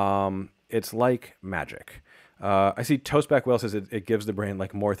 It's like magic. I see Toastback Whale says it gives the brain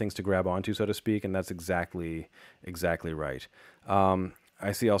like more things to grab onto, so to speak, and that's exactly right.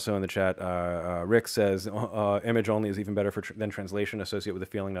 I see also in the chat, Rick says image only is even better than translation, associate with a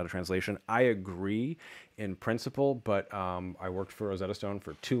feeling, not a translation. I agree in principle, but I worked for Rosetta Stone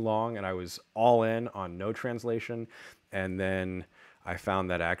for too long, and I was all in on no translation. And then I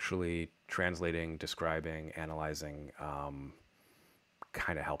found that actually translating, describing, analyzing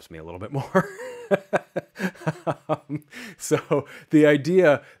kind of helps me a little bit more. So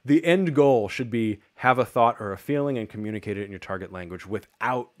the end goal should be have a thought or a feeling and communicate it in your target language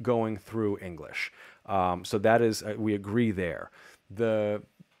without going through English. So that is, we agree there. The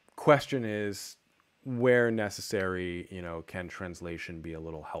question is, where necessary, you know, can translation be a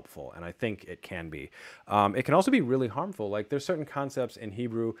little helpful? And I think it can be. It can also be really harmful. Like there's certain concepts in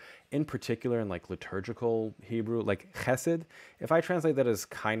Hebrew, in particular in like liturgical Hebrew, like chesed. If I translate that as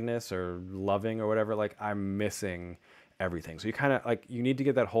kindness or loving or whatever, like I'm missing everything. So you kind of like, you need to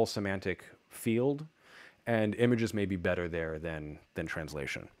get that whole semantic field, and images may be better there than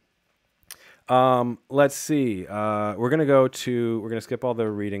translation. Let's see. We're gonna skip all the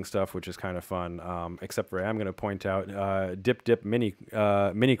reading stuff, which is kind of fun. Except for I'm gonna point out Dip Mini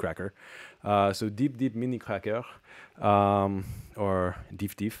Cracker. So Deep Mini Cracker, or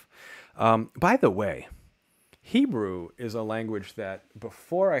Dif. By the way, Hebrew is a language that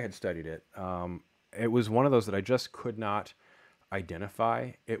before I had studied it, it was one of those that I just could not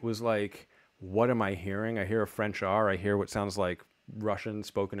identify. It was like, what am I hearing? I hear a French R. I hear what sounds like Russian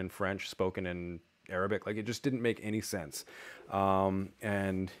spoken in French, spoken in Arabic. Like it just didn't make any sense.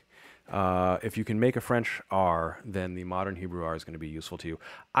 And if you can make a French R, then the modern Hebrew R is going to be useful to you.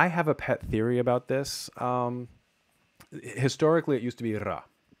 I have a pet theory about this. Historically, it used to be Ra.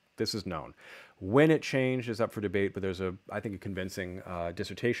 This is known. When it changed is up for debate, but there's I think a convincing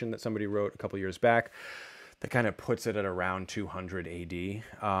dissertation that somebody wrote a couple years back that kind of puts it at around 200 AD.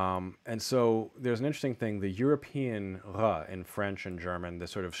 And so there's an interesting thing. The European R in French and German, the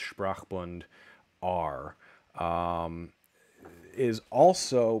sort of Sprachbund R, is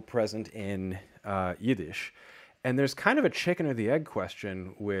also present in Yiddish. And there's kind of a chicken or the egg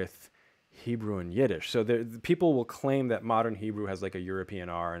question with Hebrew and Yiddish. So people will claim that modern Hebrew has like a European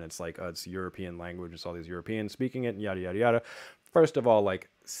R, and it's like, it's European language, it's all these Europeans speaking it, and yada, yada, yada. First of all, like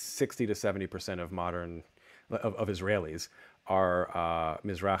 60 to 70% of modern of Israelis are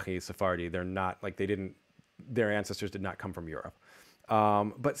Mizrahi, Sephardi. They're not like their ancestors did not come from Europe.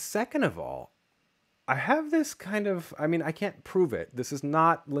 But second of all, I have this kind of, I mean, I can't prove it. This is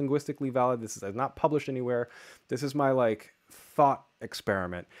not linguistically valid. This is not published anywhere. This is my like thought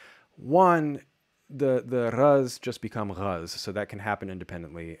experiment. One, the ras just become ras, so that can happen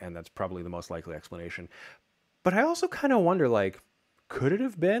independently, and that's probably the most likely explanation. But I also kind of wonder, like, could it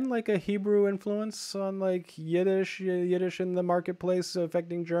have been like a Hebrew influence on like Yiddish in the marketplace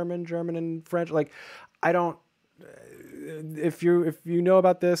affecting German and French? Like, I don't. If you know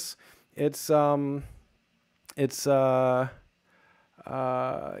about this, it's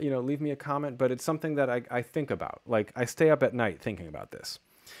leave me a comment, but it's something that I think about. Like, I stay up at night thinking about this.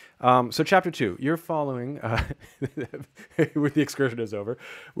 So chapter 2, you're following, with the excursion is over,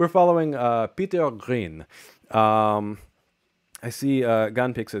 we're following Peter Green. I see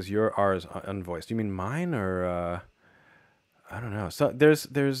Gunpick says your R is unvoiced. Do you mean mine or I don't know. So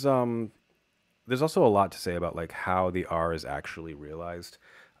there's also a lot to say about like how the R is actually realized.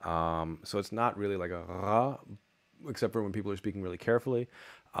 So it's not really like a ra, except for when people are speaking really carefully.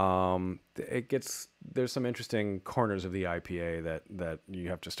 There's some interesting corners of the IPA that you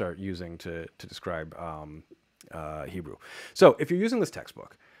have to start using to describe Hebrew. So if you're using this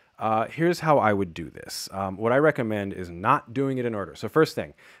textbook, here's how I would do this. What I recommend is not doing it in order. So first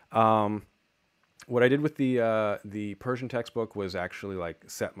thing, what I did with the Persian textbook was actually like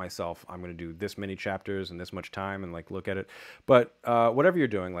set myself, I'm going to do this many chapters and this much time and like look at it. But whatever you're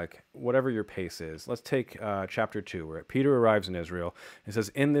doing, like whatever your pace is, let's take chapter 2 where Peter arrives in Israel. It says,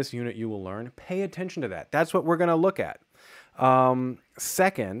 in this unit you will learn. Pay attention to that. That's what we're going to look at.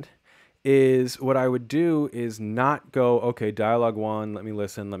 Second is what I would do is not go, okay, dialogue 1, let me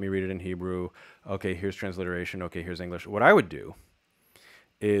listen, let me read it in Hebrew. Okay, here's transliteration. Okay, here's English. What I would do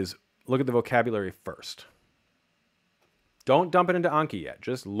is look at the vocabulary first. Don't dump it into Anki yet.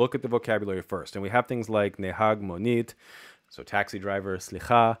 Just look at the vocabulary first. And we have things like nehag monit, so taxi driver,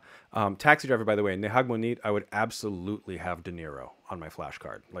 slicha. Taxi driver, by the way, nehag monit, I would absolutely have De Niro on my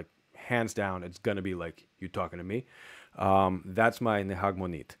flashcard. Like, hands down, it's going to be like, you talking to me? That's my nehag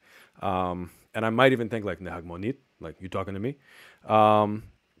monit. And I might even think like nehag monit, like, you talking to me?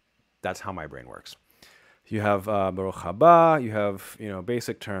 That's how my brain works. You have Baruch haba, you have,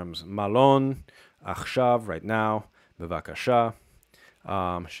 basic terms, malon, achshav, right now, bevakasha,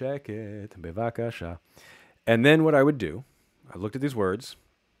 sheket, bevakasha. And then what I would do, I looked at these words,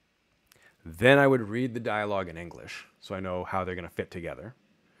 then I would read the dialogue in English, so I know how they're going to fit together.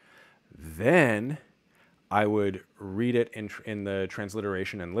 Then I would read it in the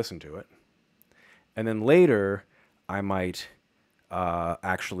transliteration and listen to it. And then later, I might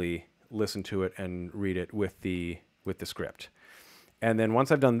actually listen to it and read it with the script. And then once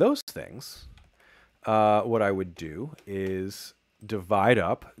I've done those things, what I would do is divide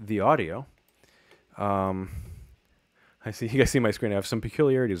up the audio. I see you guys see my screen. I have some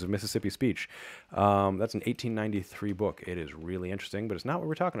peculiarities of Mississippi speech. That's an 1893 book. It is really interesting, but it's not what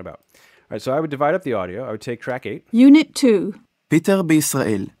we're talking about. All right, so I would divide up the audio. I would take track 8. Unit 2. Peter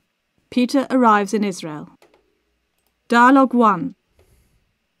בישראל. Peter arrives in Israel. Dialogue 1.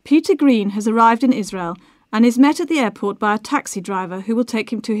 Peter Green has arrived in Israel and is met at the airport by a taxi driver who will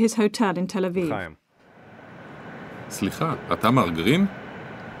take him to his hotel in Tel Aviv. Chaim. סליחה, אתה מר גרין?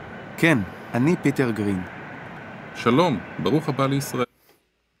 כן, אני פיטר גרין. שלום, ברוך הבא לישראל.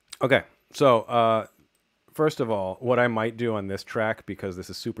 Okay, so first of all, what I might do on this track, because this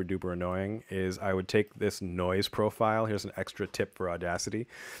is super duper annoying, is I would take this noise profile. Here's an extra tip for Audacity.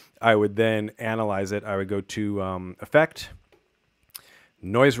 I would then analyze it. I would go to Effect,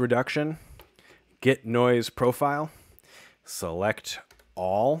 Noise Reduction, Get Noise Profile, select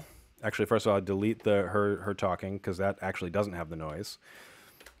all. Actually, first of all, I'll delete her talking because that actually doesn't have the noise.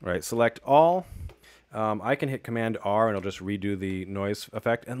 Right, select all. I can hit Command R and it'll just redo the noise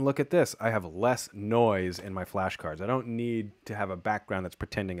effect. And look at this. I have less noise in my flashcards. I don't need to have a background that's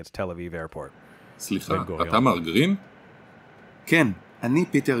pretending it's Tel Aviv Airport. סליחה, אתה מר גרין? כן, אני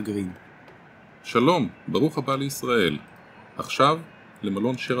פיטר גרין. שלום, ברוך הבא לישראל. עכשיו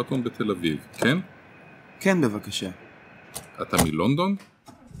למלון שרתון בתל אביב, כן? כן, בבקשה. אתה מלונדון?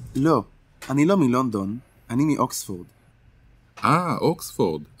 לא, אני לא מלונדון, אני מאוקספורד.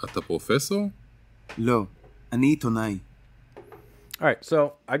 אוקספורד. אתה פרופסור? לא, אני עיתונאי. All right,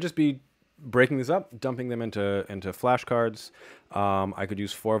 so I'd just be breaking these up, dumping them into flashcards. I could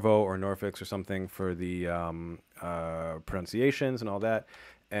use Forvo or Norfix or something for the pronunciations and all that.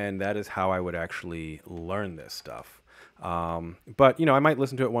 And that is how I would actually learn this stuff. But, I might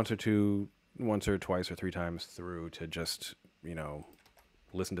listen to it once or twice or 3 times through to just,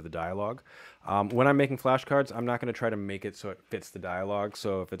 listen to the dialogue. When I'm making flashcards, I'm not going to try to make it so it fits the dialogue.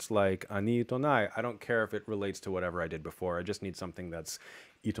 So if it's like ani itonai, I don't care if it relates to whatever I did before. I just need something that's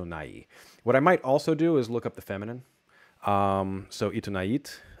itonai. What I might also do is look up the feminine. So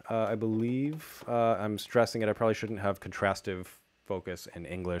itonait, I believe. I'm stressing it. I probably shouldn't have contrastive focus in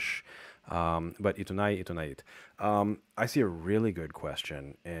English. But itonai, itonait. I see a really good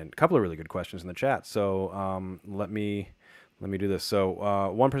question and a couple of really good questions in the chat. So let me do this.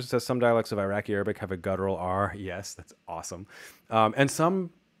 So one person says some dialects of Iraqi Arabic have a guttural R. Yes, that's awesome. And some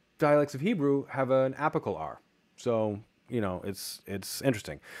dialects of Hebrew have an apical R. So, it's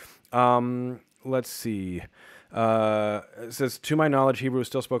interesting. Let's see. It says, to my knowledge, Hebrew is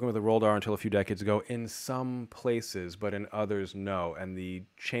still spoken with a rolled R until a few decades ago in some places, but in others, no. And the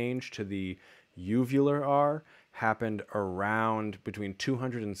change to the uvular R happened around between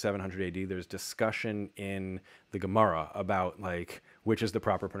 200 and 700 AD. There's discussion in the Gemara about like which is the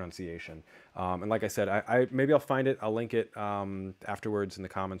proper pronunciation. And like I said, I maybe I'll find it. I'll link it afterwards in the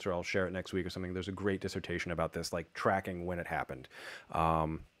comments, or I'll share it next week or something. There's a great dissertation about this, like tracking when it happened.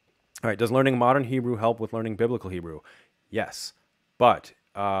 All right, does learning modern Hebrew help with learning biblical Hebrew? Yes, but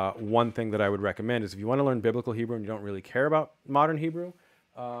one thing that I would recommend is if you want to learn biblical Hebrew and you don't really care about modern Hebrew,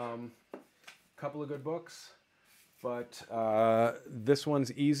 a couple of good books, but this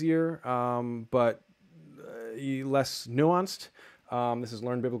one's easier, but less nuanced. This is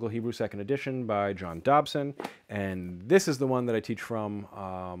Learn Biblical Hebrew 2nd edition by John Dobson, and this is the one that I teach from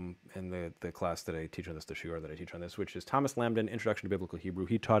in the class that I teach on this, the shiur that I teach on this, which is Thomas Lambden, Introduction to Biblical Hebrew.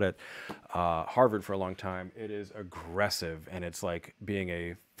 He taught at Harvard for a long time. It is aggressive, and it's like being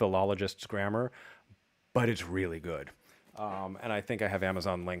a philologist's grammar, but it's really good. And I think I have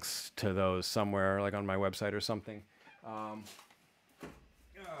Amazon links to those somewhere, like on my website or something.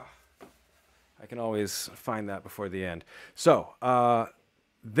 I can always find that before the end. So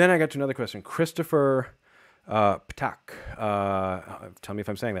then I got to another question. Christopher Ptak, tell me if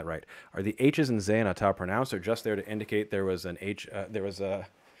I'm saying that right. Are the H's in Zay and Atah pronounced, or just there to indicate there was an H, there was a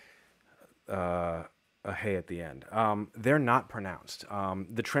hey at the end? They're not pronounced.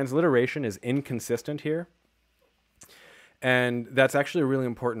 The transliteration is inconsistent here. And that's actually a really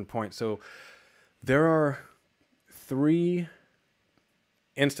important point. So there are 3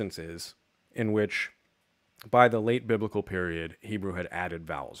 instances in which, by the late biblical period, Hebrew had added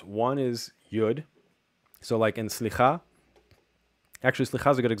vowels. One is yud. So like in slicha, actually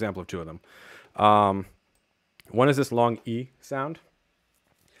slicha is a good example of 2 of them. One is this long E sound.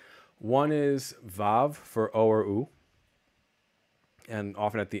 One is vav for O or U, and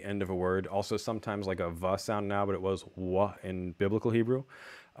often at the end of a word. Also sometimes like a va sound now, but it was wa in biblical Hebrew.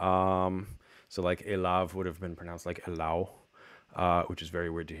 So like elav would have been pronounced like elau, which is very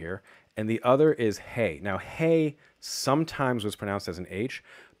weird to hear. And the other is hey. Now, hey sometimes was pronounced as an H,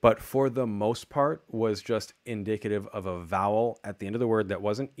 but for the most part was just indicative of a vowel at the end of the word that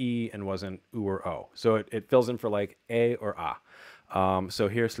wasn't E and wasn't U or O. So it fills in for like A or A. So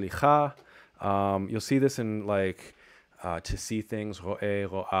here, slicha. You'll see this in like to see things, ro'eh,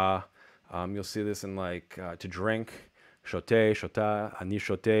 ro'ah. You'll see this in like to drink, shoteh, shotah, ani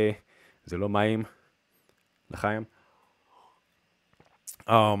shoteh, ze lo ma'im, l'chaim.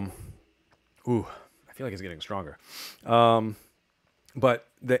 Ooh, I feel like it's getting stronger. But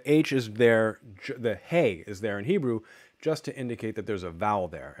the H is there, the hey is there in Hebrew just to indicate that there's a vowel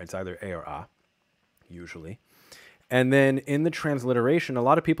there. It's either A or A, usually. And then in the transliteration, a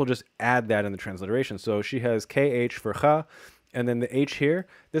lot of people just add that in the transliteration. So she has KH for cha, and then the H here,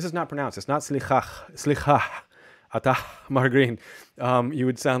 this is not pronounced. It's not slichach, slichah, atah, margreen. You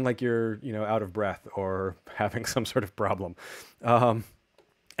would sound like you're, out of breath or having some sort of problem.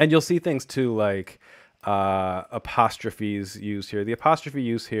 And you'll see things too, like apostrophes used here. The apostrophe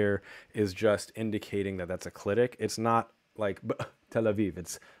use here is just indicating that that's a clitic. It's not like Tel Aviv.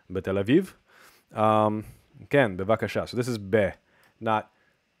 It's Tel Aviv. Ken, bevakasha. So this is be, not,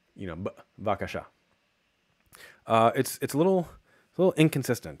 vakasha. It's a little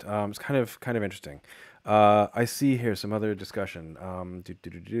inconsistent. It's kind of interesting. I see here some other discussion.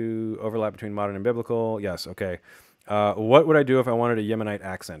 Overlap between modern and biblical. Yes. Okay. What would I do if I wanted a Yemenite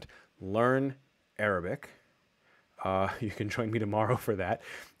accent? Learn Arabic. You can join me tomorrow for that,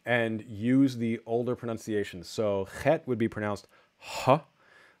 and use the older pronunciations. So chet would be pronounced ha,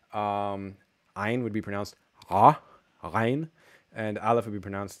 ayin would be pronounced ah, ayin, and aleph would be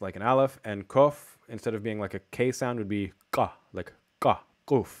pronounced like an aleph, and kof, instead of being like a K sound, would be ka, like ka,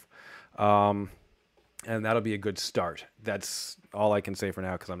 kuf. And that'll be a good start. That's all I can say for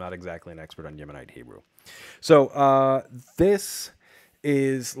now because I'm not exactly an expert on Yemenite Hebrew. So this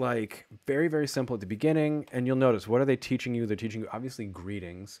is like very, very simple at the beginning. And you'll notice, what are they teaching you? They're teaching you obviously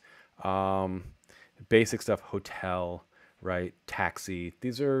greetings, basic stuff, hotel, right? Taxi.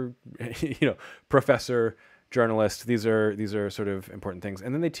 These are, professor, journalist. These are sort of important things.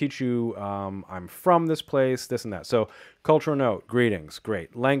 And then they teach you, I'm from this place, this and that. So cultural note, greetings,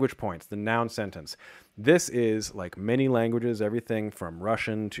 great. Language points, the noun sentence. This is like many languages, everything from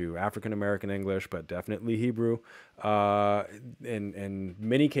Russian to African-American English, but definitely Hebrew. In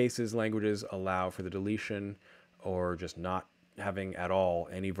many cases, languages allow for the deletion or just not having at all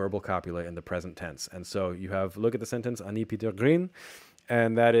any verbal copula in the present tense. And so you have, look at the sentence, Ani Peter Green,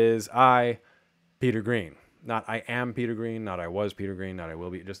 and that is I, Peter Green. Not I am Peter Green, not I was Peter Green, not I will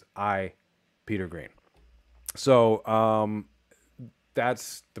be, just I, Peter Green. So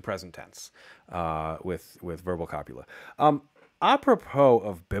that's the present tense with verbal copula. Apropos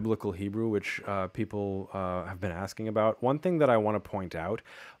of biblical Hebrew, which people have been asking about, one thing that I want to point out,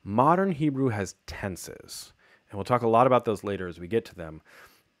 modern Hebrew has tenses. And we'll talk a lot about those later as we get to them.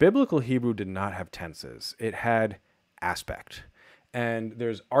 Biblical Hebrew did not have tenses. It had aspect. And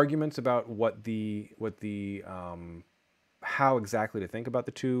there's arguments about how exactly to think about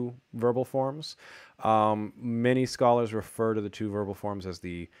the two verbal forms. Many scholars refer to the two verbal forms as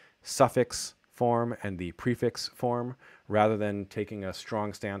the suffix form and the prefix form, rather than taking a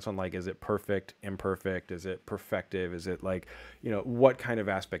strong stance on, like, is it perfect, imperfect, is it perfective, is it, like, what kind of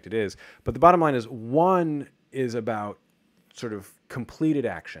aspect it is. But the bottom line is, one is about sort of completed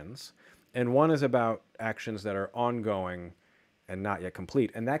actions, and one is about actions that are ongoing and not yet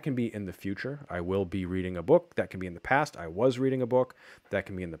complete. And that can be in the future. I will be reading a book. That can be in the past. I was reading a book. That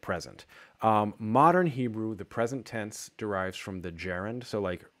can be in the present. Modern Hebrew, the present tense derives from the gerund. So,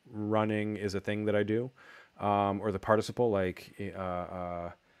 like, running is a thing that I do. Or the participle, like,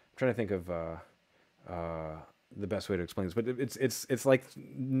 I'm trying to think of the best way to explain this, but it's like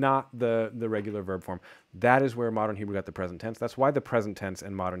not the regular verb form. That is where modern Hebrew got the present tense. That's why the present tense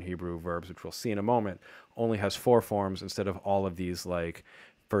in modern Hebrew verbs, which we'll see in a moment, only has 4 forms instead of all of these, like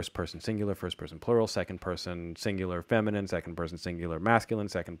first person singular, first person plural, second person singular feminine, second person singular masculine,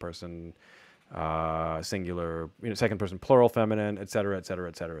 second person singular, second person plural feminine, etc., etc.,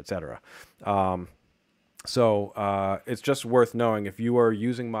 etc., etc. So it's just worth knowing, if you are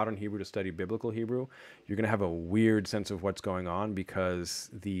using modern Hebrew to study biblical Hebrew, you're going to have a weird sense of what's going on, because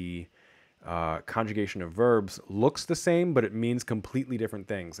the conjugation of verbs looks the same, but it means completely different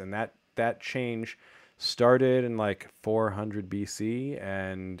things. And that change started in like 400 BC,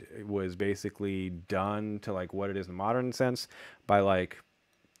 and it was basically done to like what it is in the modern sense by like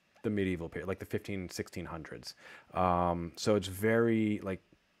the medieval period, like the 1600s. So it's very, like,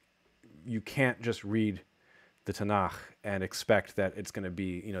 you can't just read the Tanakh and expect that it's going to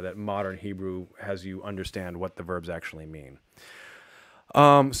be, that modern Hebrew has you understand what the verbs actually mean.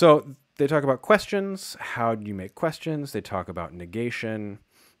 So they talk about questions. How do you make questions? They talk about negation,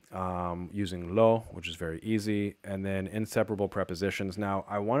 using lo, which is very easy, and then inseparable prepositions. Now,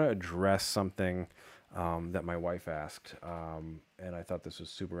 I want to address something that my wife asked, and I thought this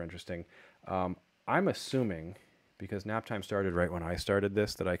was super interesting. I'm assuming, because nap time started right when I started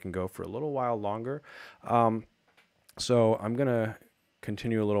this, that I can go for a little while longer. So I'm going to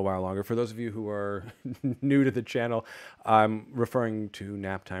continue a little while longer. For those of you who are new to the channel, I'm referring to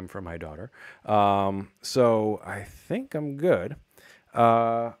nap time for my daughter. So I think I'm good.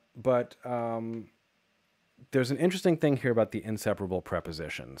 But there's an interesting thing here about the inseparable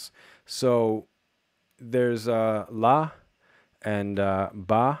prepositions. So there's la and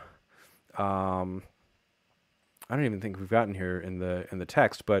ba. I don't even think we've gotten here in the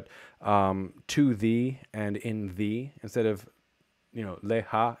text, but to thee and in thee, instead of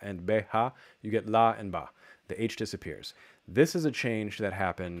leha and beha, you get la and ba. The H disappears. This is a change that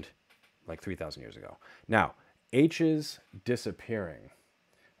happened like 3,000 years ago. Now, H's disappearing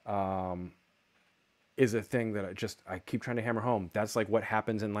is a thing that I keep trying to hammer home. That's like what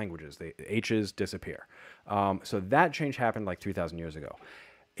happens in languages. The H's disappear. So that change happened like 3,000 years ago.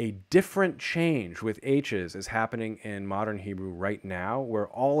 A different change with H's is happening in modern Hebrew right now, where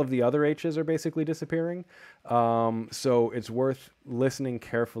all of the other H's are basically disappearing. So it's worth listening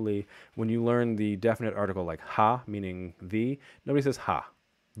carefully when you learn the definite article like ha, meaning the. Nobody says ha.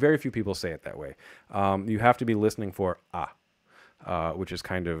 Very few people say it that way. You have to be listening for which is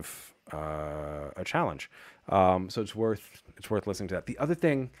kind of a challenge. So it's worth listening to that. The other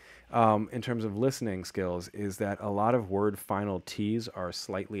thing, in terms of listening skills, is that a lot of word final T's are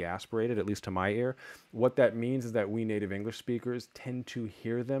slightly aspirated, at least to my ear. What that means is that we native English speakers tend to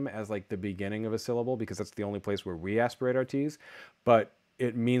hear them as like the beginning of a syllable, because that's the only place where we aspirate our T's. But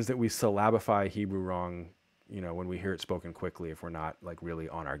it means that we syllabify Hebrew wrong, when we hear it spoken quickly, if we're not like really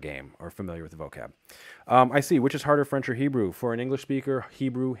on our game or familiar with the vocab. I see. Which is harder, French or Hebrew? For an English speaker,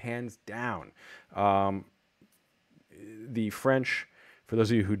 Hebrew, hands down. The French, for those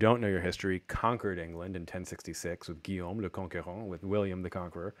of you who don't know your history, conquered England in 1066 with Guillaume le Conquérant, with William the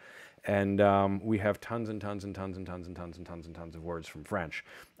Conqueror. And we have tons and tons and tons and tons and tons and tons and tons of words from French.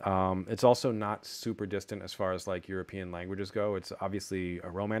 It's also not super distant as far as like European languages go. It's obviously a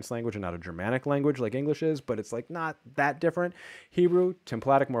Romance language and not a Germanic language like English is, but it's like not that different. Hebrew,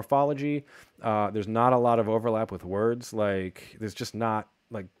 templatic morphology, there's not a lot of overlap with words. Like there's just not,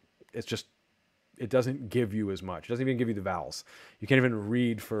 like, it doesn't give you as much. It doesn't even give you the vowels. You can't even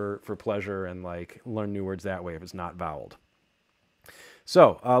read for pleasure and like learn new words that way if it's not voweled.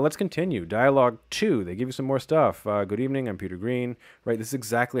 So let's continue. Dialogue 2. They give you some more stuff. Good evening. I'm Peter Green. Right. This is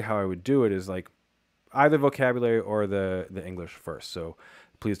exactly how I would do it. Is like either vocabulary or the English first. So,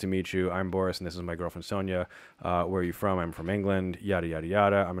 pleased to meet you. I'm Boris, and this is my girlfriend Sonia. Where are you from? I'm from England. Yada yada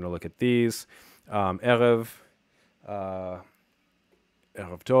yada. I'm going to look at these. Erev, Erev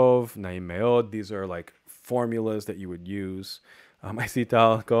Tov, Naim Meod. These are like formulas that you would use. I see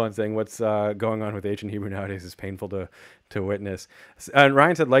Tal go on saying what's going on with H in Hebrew nowadays is painful to witness. And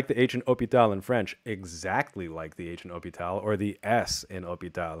Ryan said, like the H in hôpital in French, exactly like the H in hôpital or the S in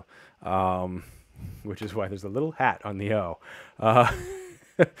hôpital, which is why there's a little hat on the O. I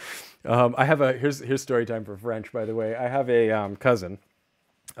have here's story time for French, by the way. I have a cousin,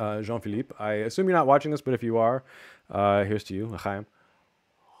 Jean-Philippe. I assume you're not watching this, but if you are, here's to you, L'chaim.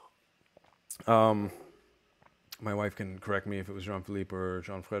 My wife can correct me if it was Jean-Philippe or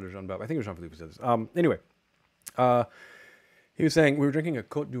Jean-Fred or Jean-Baptiste. I think it was Jean-Philippe who said this. Anyway, he was saying we were drinking a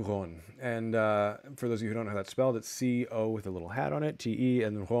Côte du Rhône. And for those of you who don't know how that's spelled, it's C-O with a little hat on it, T-E,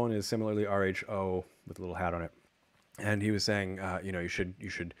 and the Rhône is similarly R-H-O with a little hat on it. And he was saying, you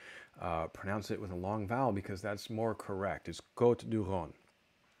should pronounce it with a long vowel because that's more correct. It's Côte du Rhône.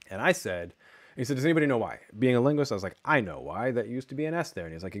 And I said... He said, does anybody know why? Being a linguist, I was like, I know why. That used to be an S there.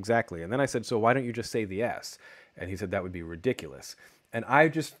 And he's like, exactly. And then I said, so why don't you just say the S? And he said, that would be ridiculous. And I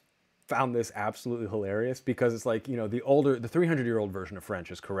just found this absolutely hilarious because it's like, the 300-year-old version of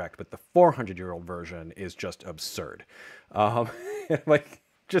French is correct, but the 400-year-old version is just absurd.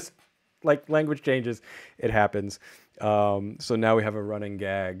 Like language changes, it happens. So now we have a running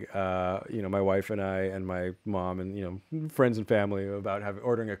gag, my wife and I and my mom and, friends and family about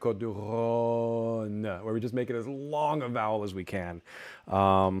ordering a Côte du Rhône, where we just make it as long a vowel as we can.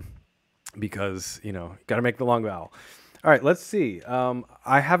 Because, got to make the long vowel. All right, let's see.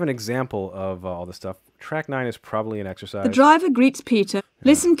 I have an example of all this stuff. Track 9 is probably an exercise. The driver greets Peter.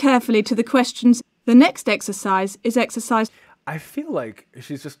 Listen carefully to the questions. The next exercise is exercise. I feel like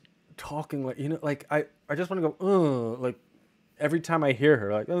she's just talking like, I just want to go, like every time I hear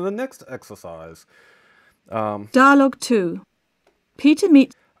her, like, the next exercise. Dialogue 2. Peter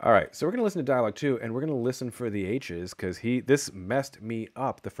meets... All right, so we're going to listen to dialogue 2, and we're going to listen for the H's, because this messed me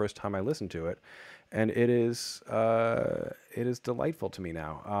up the first time I listened to it, and it is delightful to me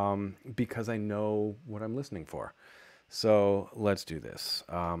now, because I know what I'm listening for. So let's do this.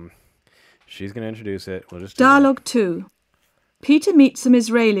 She's going to introduce it. We'll just do Dialogue 2. Peter meets some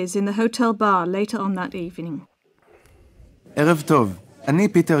Israelis in the hotel bar later on that evening. ערב טוב, אני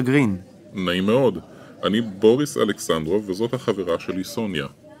פיטר גרין. נעים מאוד. אני בוריס אלכסנדרוב, וזאת החברה שלי סוניה.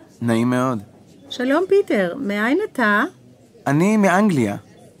 נעים מאוד. שלום פיטר, מאין אתה? אני מאנגליה.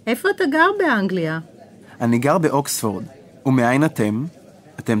 איפה אתה גר באנגליה? אני גר באוקספורד. ומאין אתם?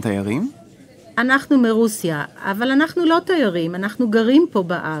 אתם תיירים? אנחנו מרוסיה, אבל אנחנו לא תיירים, אנחנו גרים פה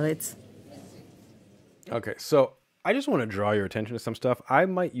בארץ. Okay, so I just want to draw your attention to some stuff. I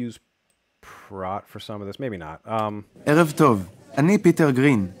might use prot for some of this, maybe not. ערב טוב, אני פיטר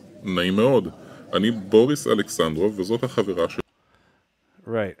גרין. נעים מאוד. אני בוריס אלכסנדרוב, וזאת החברה שלי.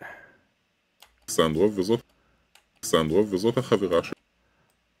 Right. אלכסנדרוב, וזאת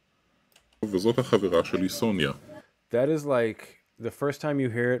החברה שלי סוניה. That is like, the first time you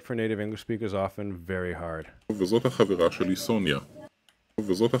hear it for native English speakers, often very hard. וזאת החברה שלי סוניה.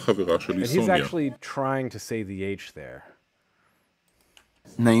 וזאת החברה שלי And he's סוניה. actually trying to say the H there.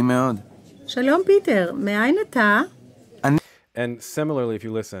 נעים מאוד. שלום פיטר, מאין אתה? And similarly, if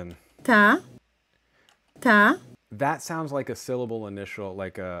you listen, אתה? that sounds like a syllable initial,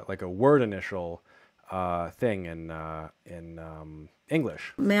 like a word initial thing in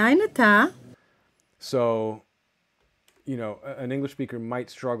English. מאין אתה? So, an English speaker might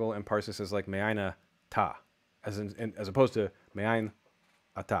struggle and parse this as like me'aina ta, as opposed to me'ain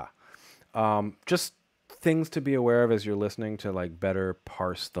ata. Just things to be aware of as you're listening to like better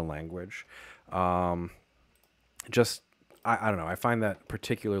parse the language. I don't know. I find that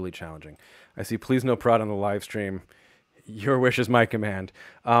particularly challenging. I see please no prod on the live stream. Your wish is my command.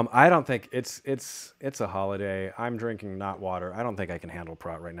 I don't think it's a holiday. I'm drinking not water. I don't think I can handle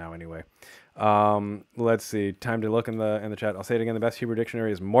prot right now anyway. Let's see. Time to look in the chat. I'll say it again. The best Hebrew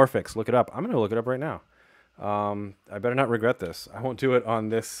dictionary is Morphix. Look it up. I'm going to look it up right now. I better not regret this. I won't do it on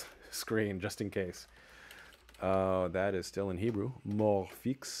this screen just in case. That is still in Hebrew.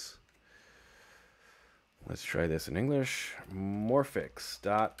 Morphix. Let's try this in English. Morphix.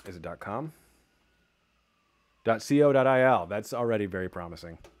 Is it .com? .co.il. That's already very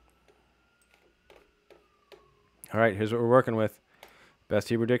promising. All right, here's what we're working with. Best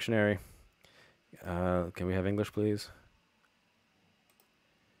Hebrew dictionary. Can we have English, please?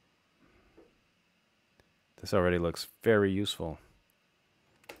 This already looks very useful.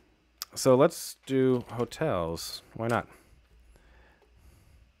 So let's do hotels. Why not?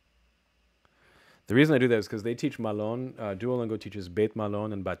 The reason I do that is because they teach Malon. Duolingo teaches Beit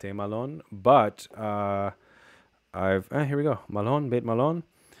Malon and Bate Malon. But here we go. Malon, Beit Malon.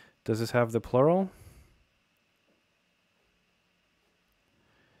 Does this have the plural?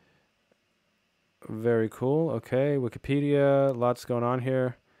 Very cool. Okay, Wikipedia. Lots going on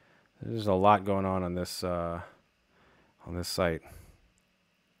here. There's a lot going on this site.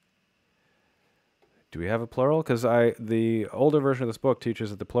 Do we have a plural? Because the older version of this book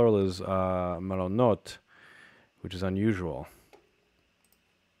teaches that the plural is malonot, which is unusual.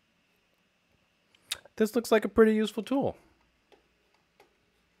 This looks like a pretty useful tool.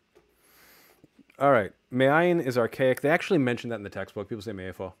 All right. Me'ayin is archaic. They actually mentioned that in the textbook. People say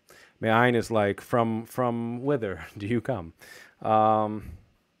me'efo. Me'ayin is like from whither do you come? I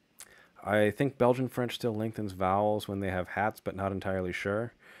think Belgian French still lengthens vowels when they have hats, but not entirely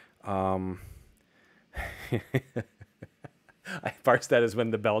sure. I parse that as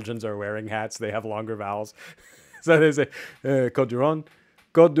when the Belgians are wearing hats, they have longer vowels. So they say Côte d'Iron,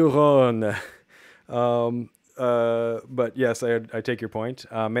 Côte d'Iron. But yes, I take your point.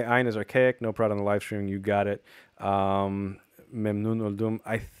 Me'ayin is archaic. No problem on the live stream. You got it. Memnun oldum.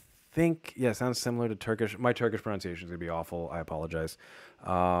 I think, yeah, sounds similar to Turkish. My Turkish pronunciation is going to be awful. I apologize.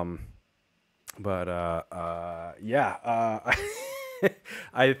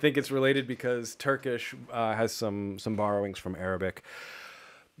 I think it's related because Turkish has some borrowings from Arabic,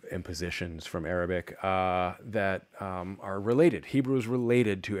 impositions from Arabic that are related. Hebrew is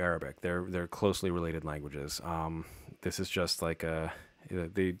related to Arabic. They're closely related languages. This is just like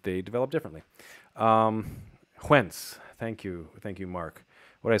they develop differently. Whence? Thank you, Mark.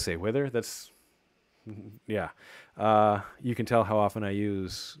 What did I say? Whither? That's yeah. You can tell how often I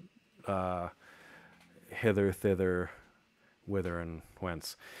use hither, thither, whither, and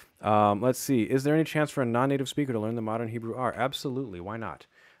whence. Let's see. Is there any chance for a non-native speaker to learn the modern Hebrew R? Absolutely. Why not?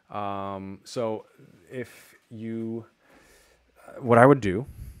 So if you, what I would do,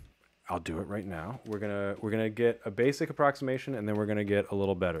 I'll do it right now. We're gonna get a basic approximation, and then we're gonna get a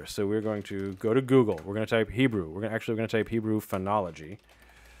little better. So we're going to go to Google. We're gonna type Hebrew. We're gonna type Hebrew phonology.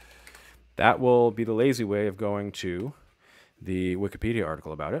 That will be the lazy way of going to the Wikipedia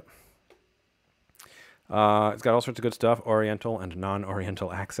article about it. It's got all sorts of good stuff, Oriental and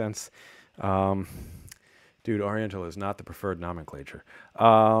non-Oriental accents. Dude, Oriental is not the preferred nomenclature.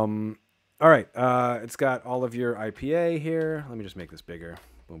 All right, it's got all of your IPA here. Let me just make this bigger.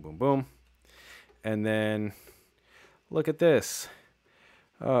 Boom, boom, boom. And then look at this.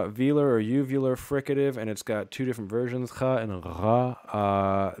 Velar or uvular fricative, and it's got two different versions, cha and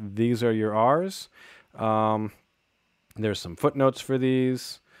ra. These are your R's. There's some footnotes for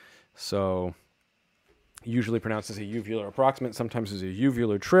these. So usually pronounced as a uvular approximant, sometimes as a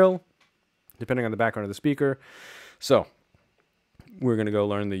uvular trill, depending on the background of the speaker. So we're going to go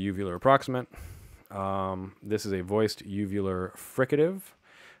learn the uvular approximant. This is a voiced uvular fricative.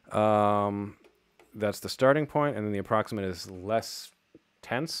 That's the starting point, and then the approximant is less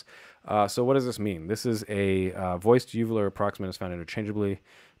tense. So what does this mean? This is a voiced uvular approximant is found interchangeably,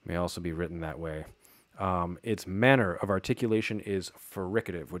 may also be written that way. Its manner of articulation is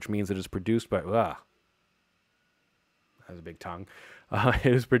fricative, which means it is produced by has a big tongue. It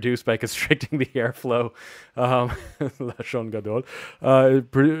is produced by constricting the airflow.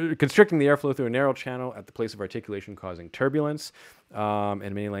 Constricting the airflow through a narrow channel at the place of articulation, causing turbulence. In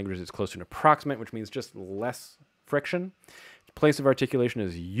many languages, it's close to an approximant, which means just less friction. The place of articulation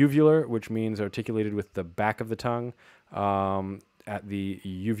is uvular, which means articulated with the back of the tongue at the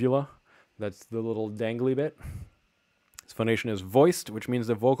uvula. That's the little dangly bit. Its phonation is voiced, which means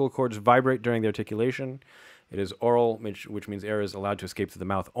the vocal cords vibrate during the articulation. It is oral, which means air is allowed to escape through the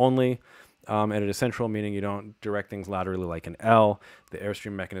mouth only. And it is central, meaning you don't direct things laterally like an L. The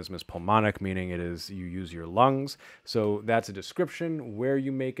airstream mechanism is pulmonic, meaning it is you use your lungs. So that's a description, where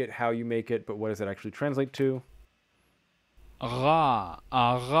you make it, how you make it, but what does it actually translate to? Ra,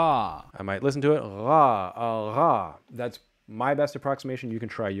 ara. I might listen to it. Ra, ara. That's my best approximation. You can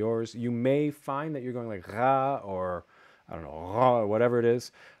try yours. You may find that you're going like ra or, I don't know, ra, or whatever it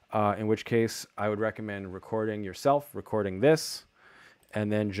is. In which case, I would recommend recording yourself, recording this, and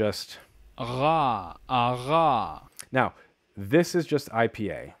then just Ra, ara. Now, this is just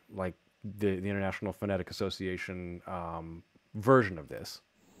IPA, like the International Phonetic Association version of this.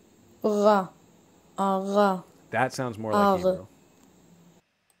 Ra, ara. That sounds more like Hebrew.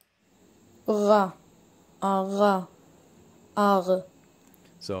 Ra, ara, ar.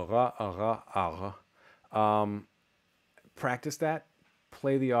 So ra, ara, ar. Practice that.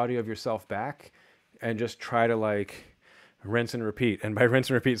 Play the audio of yourself back and just try to like rinse and repeat. And by rinse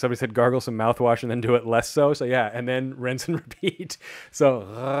and repeat, somebody said gargle some mouthwash and then do it less so. So yeah, and then rinse and repeat. So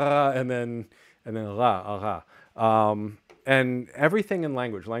and then ra. And everything in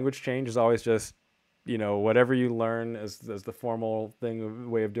language change is always just, whatever you learn as the formal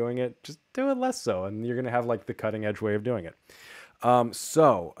way of doing it, just do it less so, and you're gonna have like the cutting edge way of doing it.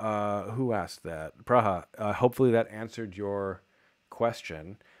 Who asked that? Praha. Hopefully that answered your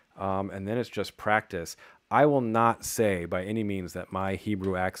question. And then it's just practice. I will not say by any means that my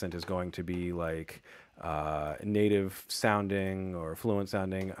Hebrew accent is going to be like native sounding or fluent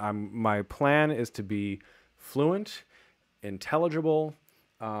sounding. My plan is to be fluent, intelligible,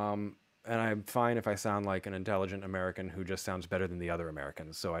 and I'm fine if I sound like an intelligent American who just sounds better than the other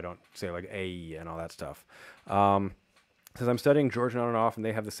Americans. So I don't say like A and all that stuff. Because I'm studying Georgian on and off, and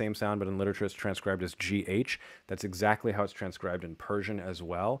they have the same sound, but in literature it's transcribed as GH. That's exactly how it's transcribed in Persian as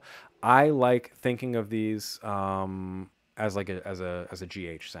well. I like thinking of these as a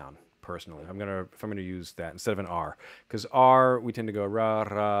GH sound personally. If I'm gonna use that instead of an R, because R we tend to go ra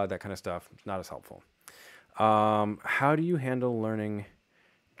ra, that kind of stuff. It's not as helpful. How do you handle learning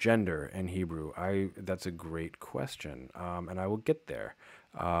gender in Hebrew? That's a great question, and I will get there.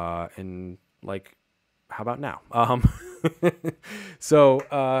 In like, how about now?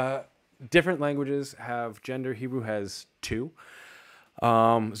 Different languages have gender. Hebrew has 2.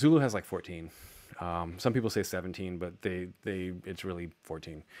 Zulu has like 14. Some people say 17, but it's really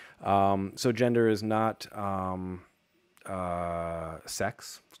 14. So gender is not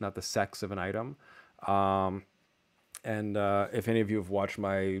sex. It's not the sex of an item. And if any of you have watched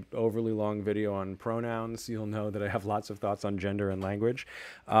my overly long video on pronouns, you'll know that I have lots of thoughts on gender and language.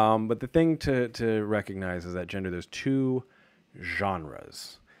 But the thing to recognize is that gender, there's 2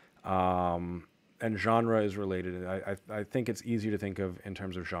 genres. And genre is related. I think it's easier to think of in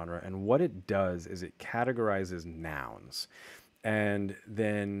terms of genre. And what it does is it categorizes nouns and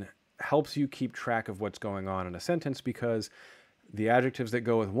then helps you keep track of what's going on in a sentence, because the adjectives that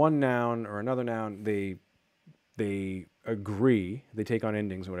go with one noun or another noun, they agree, they take on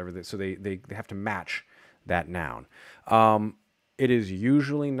endings or whatever, so they have to match that noun. It is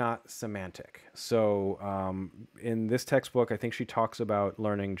usually not semantic. So in this textbook, I think she talks about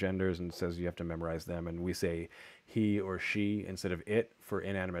learning genders and says you have to memorize them, and we say he or she instead of it for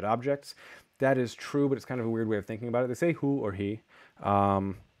inanimate objects. That is true, but it's kind of a weird way of thinking about it. They say who or he.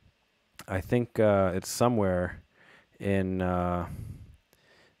 I think it's somewhere in...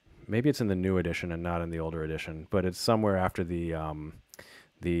 maybe it's in the new edition and not in the older edition, but it's somewhere after the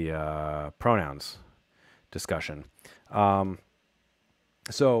pronouns discussion.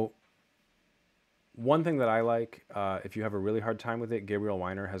 So one thing that I like, if you have a really hard time with it, Gabriel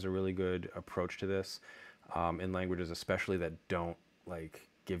Weiner has a really good approach to this in languages, especially that don't like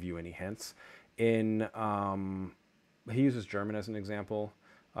give you any hints. He uses German as an example.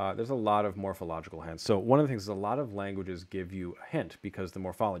 There's a lot of morphological hints. So one of the things is a lot of languages give you a hint because the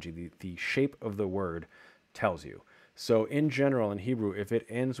morphology, the shape of the word tells you. So in general, in Hebrew, if it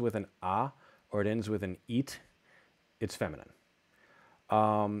ends with an a or it ends with an it, it's feminine.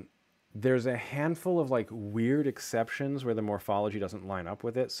 There's a handful of like weird exceptions where the morphology doesn't line up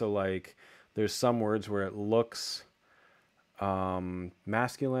with it. So like there's some words where it looks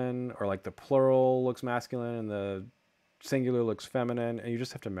masculine, or like the plural looks masculine and the singular looks feminine, and you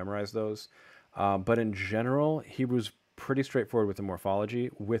just have to memorize those. But in general, Hebrew's pretty straightforward with the morphology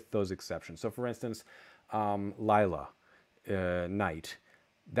with those exceptions. So for instance, Lila, night,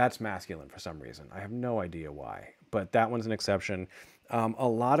 that's masculine for some reason. I have no idea why, but that one's an exception. A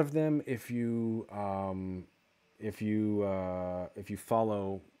lot of them, if you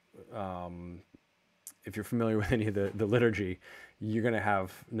follow, if you're familiar with any of the liturgy, you're going to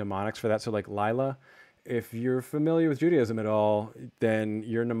have mnemonics for that. So like Lila, if you're familiar with Judaism at all, then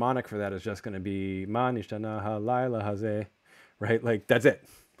your mnemonic for that is just going to be Ma nishtana halayla hazeh, right? Like that's it.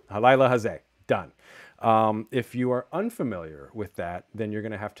 Halayla hazeh, done. If you are unfamiliar with that, then you're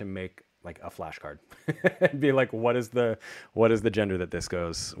going to have to make like a flashcard and be like, what is the gender that this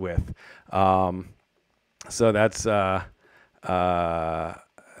goes with? So that's that.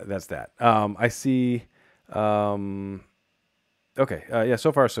 I see. Okay. Yeah.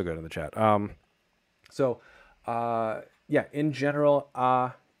 So far, so good in the chat. Yeah. In general,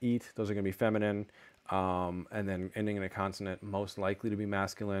 eat. Those are going to be feminine. And then ending in a consonant, most likely to be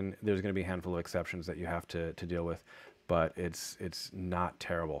masculine. There's going to be a handful of exceptions that you have to deal with, but it's not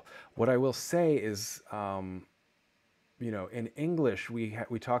terrible. What I will say is, in English,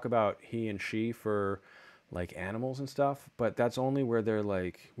 we talk about he and she for like animals and stuff, but that's only where they're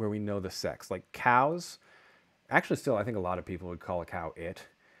like, where we know the sex. Like cows, actually still, I think a lot of people would call a cow it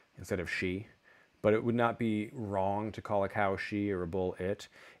instead of she, but it would not be wrong to call a cow she or a bull it.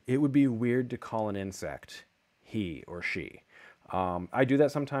 It would be weird to call an insect he or she. I do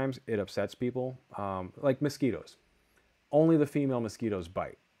that sometimes. It upsets people. Like mosquitoes. Only the female mosquitoes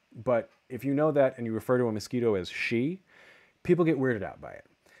bite. But if you know that and you refer to a mosquito as she, people get weirded out by it.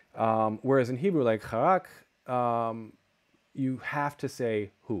 Whereas in Hebrew, like charak, you have to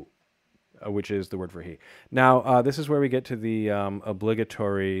say who, which is the word for he. Now, this is where we get to the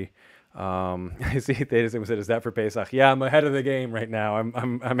obligatory. I see Theta said, "Is that for Pesach?" Yeah, I'm ahead of the game right now.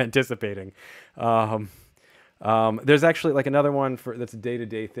 I'm anticipating. There's actually like another one for that's a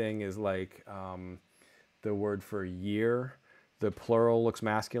day-to-day thing is like the word for year. The plural looks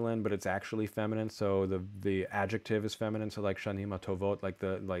masculine, but it's actually feminine. So the adjective is feminine. So like shanim tovot, like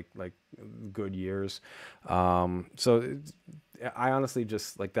the like good years. So I honestly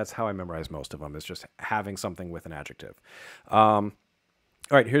just like that's how I memorize most of them. Is just having something with an adjective. All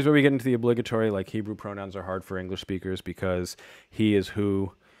right, here's where we get into the obligatory. Like Hebrew pronouns are hard for English speakers because he is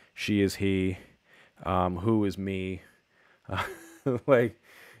who, she is he, who is me. Like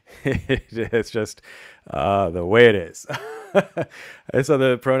it's just the way it is. And so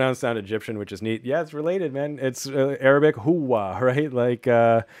the pronouns sound Egyptian, which is neat. Yeah, it's related, man. It's Arabic huwa, right? Like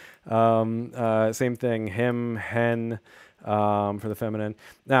same thing, him, hen, for the feminine.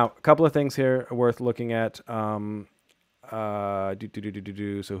 Now, a couple of things here worth looking at. So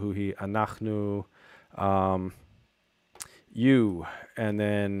who, he, anachnu, you, and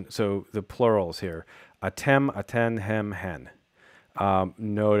then so the plurals here, atem, aten, hem, hen.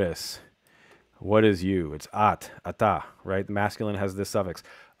 Notice. What is you? It's at, ata, right? The masculine has this suffix.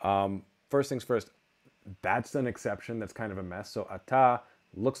 First things first, that's an exception. That's kind of a mess. So ata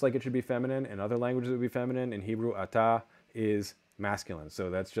looks like it should be feminine. In other languages, it would be feminine. In Hebrew, ata is masculine.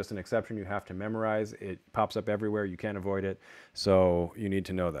 So that's just an exception you have to memorize. It pops up everywhere. You can't avoid it. So you need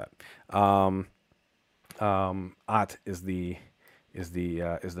to know that. At is the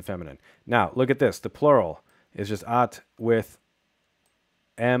feminine. Now look at this. The plural is just at with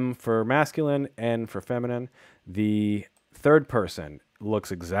M for masculine, N for feminine. The third person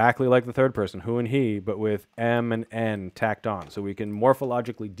looks exactly like the third person, who and he, but with M and N tacked on. So we can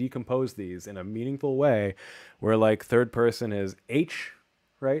morphologically decompose these in a meaningful way where like third person is H,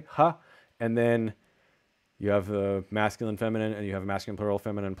 right? Ha. And then you have the masculine, feminine, and you have masculine, plural,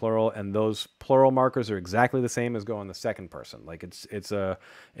 feminine, plural, and those plural markers are exactly the same as go on the second person. Like it's a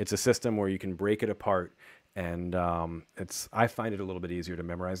system where you can break it apart. And I find it a little bit easier to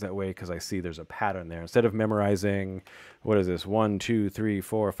memorize that way because I see there's a pattern there. Instead of memorizing, what is this, 1, 2, 3,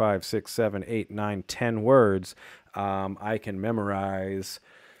 4, 5, 6, 7, 8, 9, 10 words, I can memorize,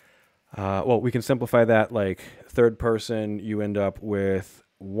 well, we can simplify that like third person, you end up with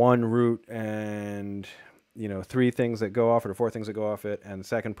one root and, 3 things that go off it or 4 things that go off it. And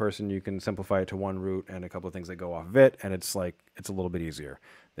second person, you can simplify it to one root and a couple of things that go off of it. And it's like, it's a little bit easier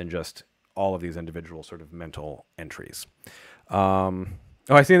than just all of these individual sort of mental entries. Oh,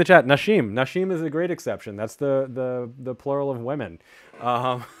 I see in the chat, Nashim. Nashim is a great exception. That's the plural of women,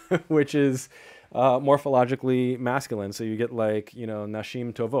 which is morphologically masculine. So you get like,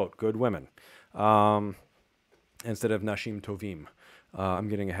 Nashim Tovot, good women, instead of Nashim Tovim. I'm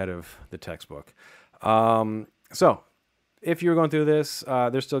getting ahead of the textbook. So if you're going through this,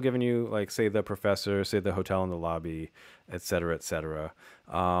 they're still giving you, like, say, the professor, say, the hotel in the lobby, et cetera, et cetera.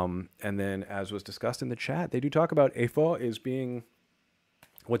 And then, as was discussed in the chat, they do talk about efo is being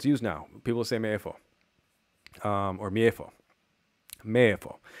what's used now. People say me'efo, or mi'efo.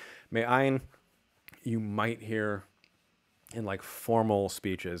 Me'efo. Me'ayin, you might hear in, like, formal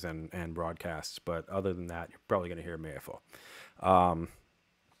speeches and broadcasts, but other than that, you're probably going to hear me'efo.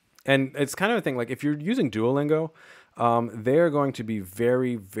 And it's kind of a thing, like, if you're using Duolingo, they're going to be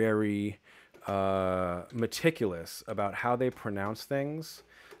very, very meticulous about how they pronounce things,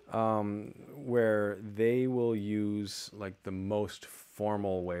 where they will use like the most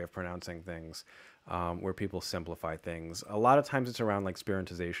formal way of pronouncing things, where people simplify things. A lot of times it's around like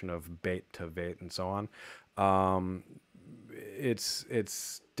spirantization of bait to vait and so on.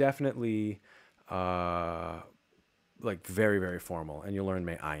 It's definitely like very, very formal, and you'll learn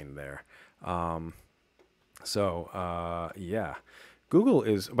me'ayin there. Yeah. Google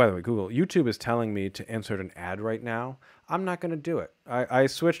is, by the way, YouTube is telling me to insert an ad right now. I'm not going to do it. I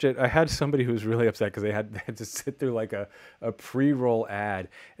switched it. I had somebody who was really upset because they had to sit through like a pre-roll ad.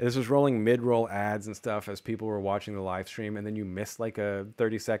 And this was rolling mid-roll ads and stuff as people were watching the live stream, and then you miss like a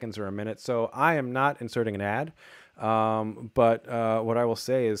 30 seconds or a minute. So I am not inserting an ad. But what I will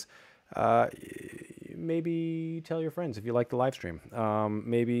say is, maybe tell your friends if you like the live stream.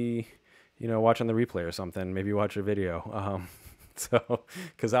 Maybe, watch on the replay or something. Maybe watch a video. So,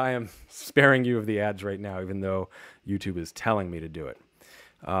 because I am sparing you of the ads right now, even though YouTube is telling me to do it.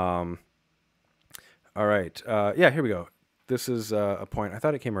 All right. Yeah, here we go. This is a point. I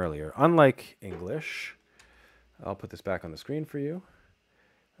thought it came earlier. Unlike English, I'll put this back on the screen for you.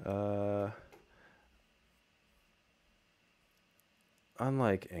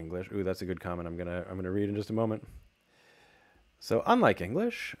 Unlike English, ooh, that's a good comment. I'm gonna read in just a moment. So, unlike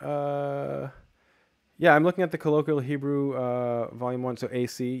English, yeah, I'm looking at the Colloquial Hebrew, Volume 1, so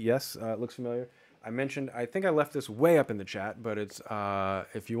AC. Yes, it looks familiar. I think I left this way up in the chat, but it's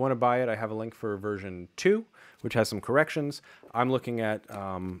if you want to buy it, I have a link for version 2, which has some corrections. I'm looking at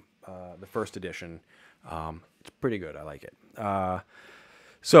the first edition. It's pretty good. I like it.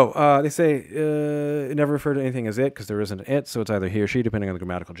 So they say it never refer to anything as it because there isn't an it, so it's either he or she, depending on the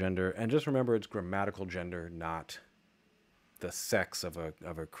grammatical gender. And just remember, it's grammatical gender, not the sex of a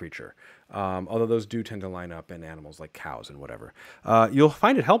creature. Although those do tend to line up in animals like cows and whatever. You'll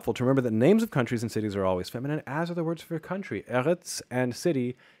find it helpful to remember that names of countries and cities are always feminine, as are the words for country, eretz, and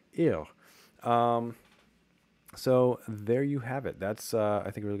city, ir. So there you have it. That's, I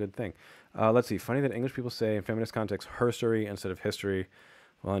think, a really good thing. Let's see. Funny that English people say in feminist context herstory instead of history.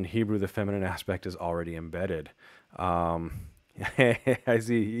 Well, in Hebrew, the feminine aspect is already embedded. I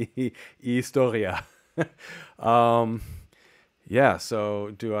see. Historia. Yeah,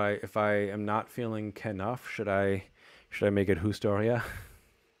 so if I am not feeling kenuf, should I make it hustoria?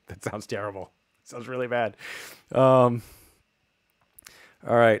 That sounds terrible. It sounds really bad.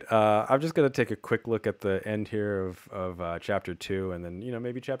 All right, I'm just going to take a quick look at the end here of chapter 2, and then,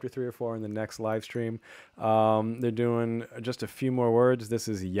 maybe chapter 3 or 4 in the next live stream. They're doing just a few more words. This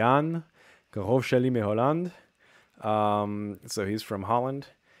is Jan, Garov Sheli meHolland. So he's from Holland.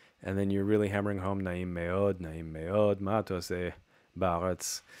 And then you're really hammering home, Naim meod, ma toseh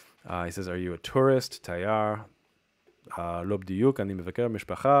ba'aretz. He says, are you a tourist? Tayar. Lo b'diyuk, ani mevaker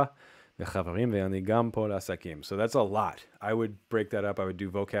mishpacha, v'chavarim ve'ani gam po la'asakim. So that's a lot. I would break that up. I would do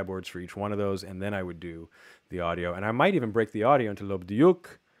vocab words for each one of those, and then I would do the audio. And I might even break the audio into lo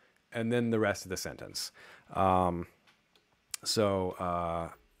b'diyuk, and then the rest of the sentence. Yeah.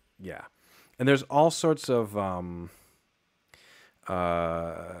 And there's all sorts of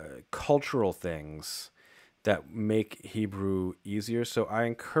cultural things that make Hebrew easier. So I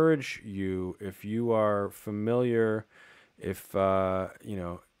encourage you, if you are familiar, if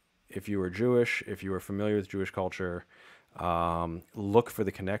you are Jewish, if you are familiar with Jewish culture, look for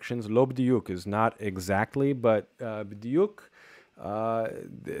the connections. Lo b'diyuk is not exactly, but b'diyuk,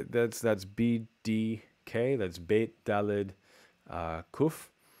 that's BDK, that's Beit Dalid Kuf,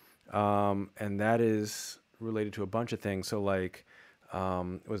 and that is related to a bunch of things. So like,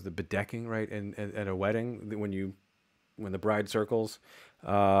 was the bedecking, right? And at a wedding, when the bride circles,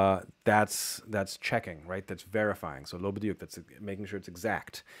 that's checking, right? That's verifying. So lo b'diyuk, that's making sure it's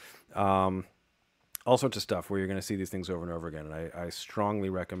exact. All sorts of stuff where you're going to see these things over and over again. And I strongly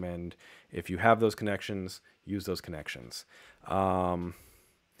recommend, if you have those connections, use those connections. For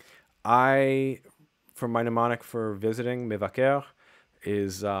my mnemonic for visiting, mevaker,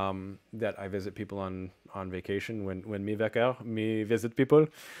 is that I visit people on vacation when me visit people.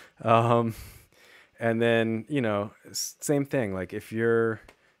 And then, same thing. Like if you're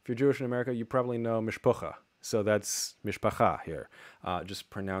Jewish in America, you probably know mishpocha. So that's mishpacha here. Just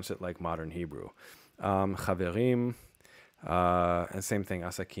pronounce it like modern Hebrew. Chaverim, and same thing,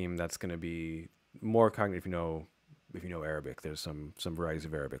 asakim, that's going to be more cognitive if you know Arabic. There's some varieties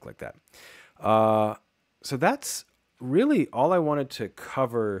of Arabic like that. So that's really all I wanted to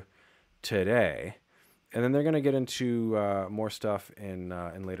cover today. And then they're going to get into more stuff in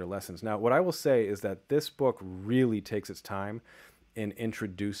later lessons. Now, what I will say is that this book really takes its time in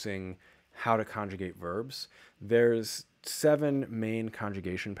introducing how to conjugate verbs. There's 7 main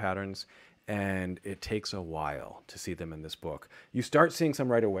conjugation patterns, and it takes a while to see them in this book. You start seeing some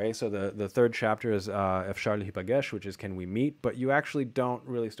right away. So the third chapter is Efshar lihipagesh, which is can we meet? But you actually don't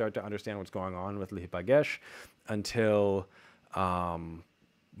really start to understand what's going on with lihipagesh until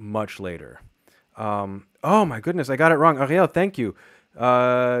much later. Oh my goodness, I got it wrong. Ariel, thank you.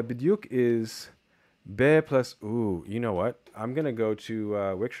 B'diuk is be plus. Ooh, you know what? I'm gonna go to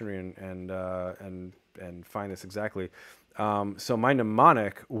Wiktionary and find this exactly. So my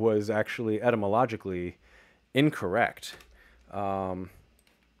mnemonic was actually etymologically incorrect. Now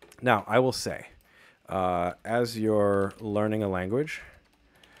I will say, as you're learning a language,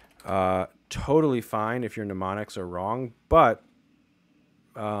 totally fine if your mnemonics are wrong, but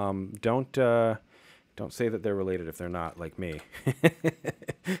don't say that they're related if they're not, like me.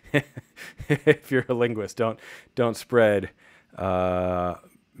 If you're a linguist, don't spread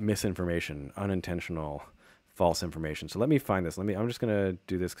misinformation, unintentional false information. So let me find this. I'm just going to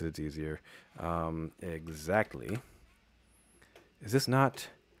do this because it's easier. Exactly. Is this not?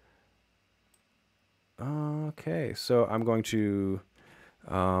 Okay, so I'm going to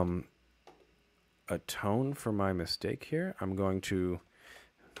atone for my mistake here. I'm going to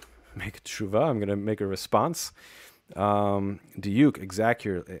make a tshuva. I'm going to make a response. Diuk,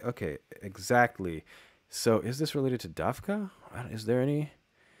 exactly. Okay, exactly. So is this related to dafka? Is there any?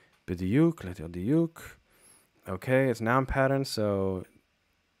 B'diuk, letel diuk. Okay, it's noun pattern, so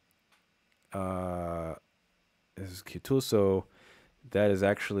this is kitul, so that is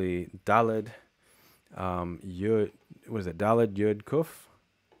actually dalid yud. What is it? Dalid yud kuf.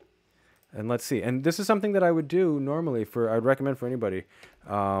 And let's see. And this is something that I would do normally I would recommend for anybody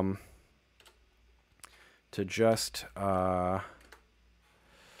to just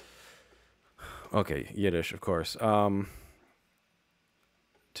okay, Yiddish, of course.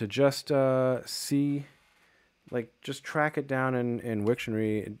 To just see, like, just track it down in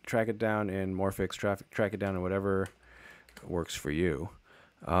Wiktionary, track it down in Morphix, track it down in whatever works for you.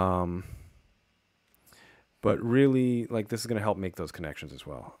 But really, like, this is going to help make those connections as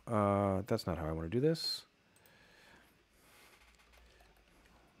well. That's not how I want to do this.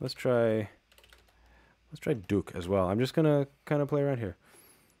 Let's try Duke as well. I'm just going to kind of play around here.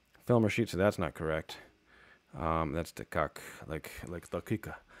 Film or sheet, so that's not correct. That's dekak, like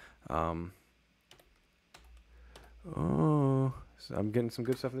dakika. Oh, so I'm getting some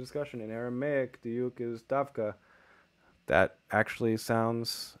good stuff in the discussion. In Aramaic, diuk is davka. That actually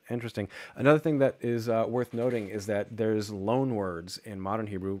sounds interesting. Another thing that is worth noting is that there's loan words in modern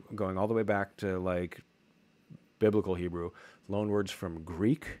Hebrew going all the way back to like biblical Hebrew, loan words from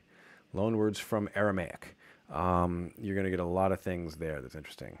Greek, loan words from Aramaic. You're going to get a lot of things there that's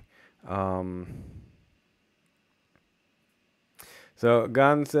interesting. So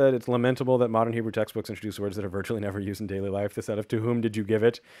Gan said, it's lamentable that modern Hebrew textbooks introduce words that are virtually never used in daily life. This out of to whom did you give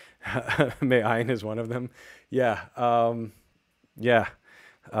it? Me'ayin is one of them. Yeah.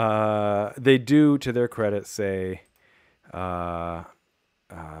 They do, to their credit, say that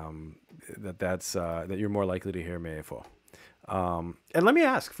you're more likely to hear me'efo. And let me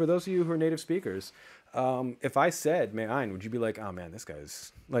ask, for those of you who are native speakers, if I said me'ayin, would you be like, oh man, this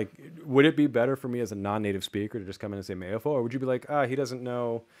guy's like, would it be better for me as a non-native speaker to just come in and say me'efo? Or would you be like, he doesn't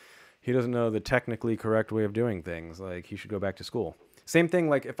know the technically correct way of doing things. Like, he should go back to school. Same thing,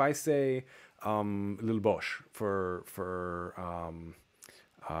 like if I say lilbosh for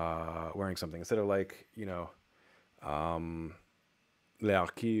wearing something, instead of like, le'arkiv,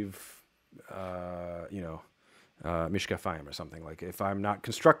 mishkafayim or something. Like if I'm not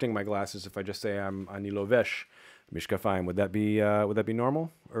constructing my glasses, if I just say I'm ani lovesh mishkafayim, would that be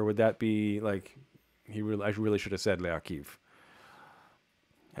normal, or would that be like I really should have said le'arkiv?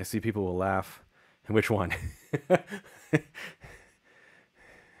 I see people will laugh. And which one?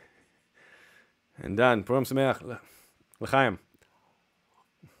 And done. Purim Sameach l'chaim.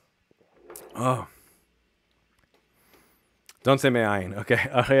 Oh. Don't say me'ayin. Okay.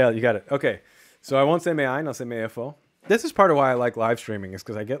 Yeah, you got it. Okay. So I won't say me'ayin, I'll say me'efo. This is part of why I like live streaming, is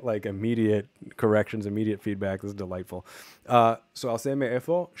because I get like immediate corrections, immediate feedback. This is delightful. So I'll say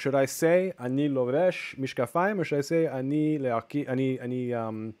me'efo. Should I say ani lovesh mishkafayim, or should I say ani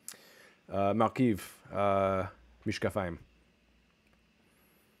markiv mishkafayim?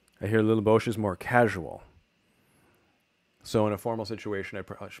 I hear Lil Bosch is more casual. So in a formal situation, I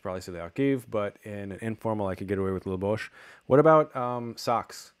should probably say le'arkiv, but in an informal, I could get away with Lil Bosch. What about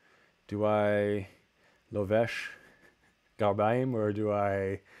socks? Do I lovesh garbaim, or do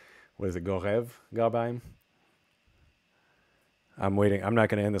I, gorev garbaim? I'm waiting. I'm not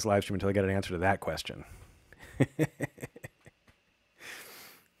going to end this live stream until I get an answer to that question.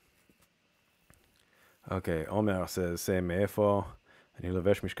 Okay, Omer says, say me'efo. Ani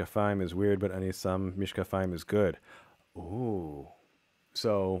lovesh mishkafayim is weird, but ani sam mishkafayim is good. Ooh.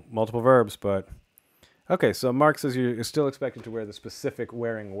 So multiple verbs, but okay. So Mark says you're still expected to wear the specific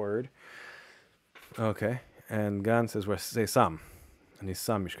wearing word. Okay. And Gan says, say sam. Ani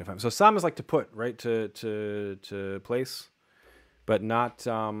sam mishkafayim. So sam is like to put, right? To place, but not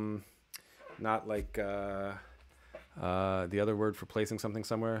like the other word for placing something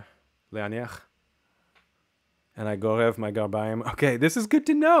somewhere. Le'aniach. And I gorev my garbayim. Okay, this is good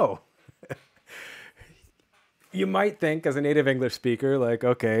to know. You might think, as a native English speaker, like,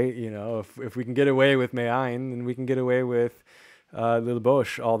 okay, if we can get away with me'ayin, then we can get away with Lil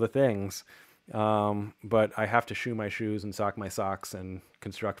Bosch, all the things. But I have to shoe my shoes and sock my socks and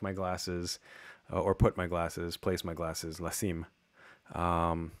construct my glasses, or put my glasses, place my glasses, lasim.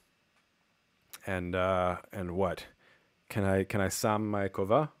 And what? Can I sam my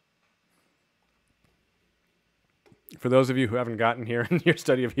kova? for those of you who haven't gotten here in your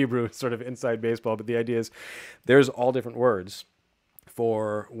study of Hebrew, it's sort of inside baseball, but the idea is there's all different words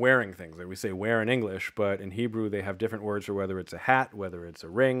for wearing things. Like we say wear in English, but in Hebrew they have different words for whether it's a hat, whether it's a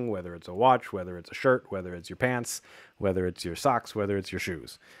ring, whether it's a watch, whether it's a shirt, whether it's your pants, whether it's your socks, whether it's your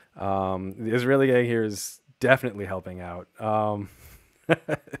shoes. The Israeli guy here is definitely helping out.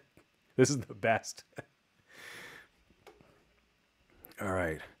 This is the best. All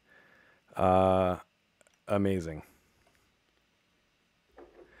right. Amazing.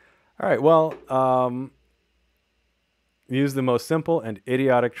 All right. Well, use the most simple and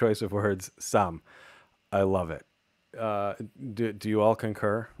idiotic choice of words, some. I love it. Do you all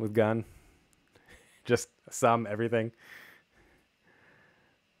concur with Gan? Just some, everything?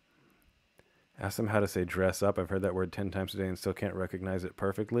 Ask them how to say dress up. I've heard that word 10 times a day and still can't recognize it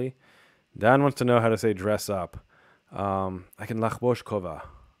perfectly. Dan wants to know how to say dress up. I can lachbosh kova.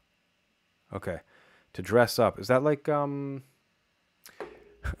 Okay. To dress up. Is that like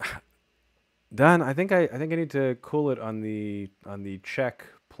Dan, I think I need to cool it on the Czech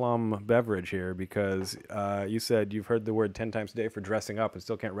plum beverage here because you said you've heard the word 10 times a day for dressing up and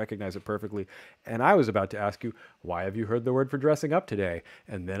still can't recognize it perfectly. And I was about to ask you, why have you heard the word for dressing up today?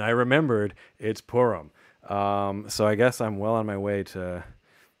 And then I remembered it's Purim. So I guess I'm well on my way to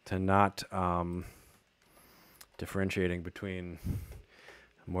not differentiating between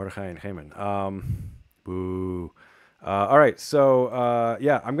Mordechai and Haman. Boo. All right, so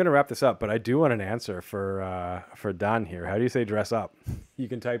yeah, I'm gonna wrap this up, but I do want an answer for Don here. How do you say dress up? You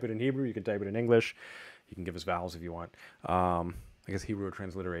can type it in Hebrew, you can type it in English, you can give us vowels if you want. I guess Hebrew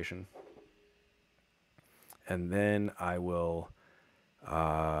transliteration, and then I will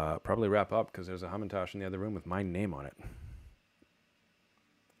probably wrap up because there's a Hamantash in the other room with my name on it.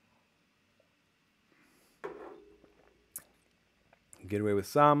 Get away with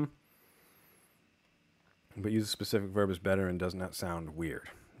some. But use a specific verb is better and does not sound weird.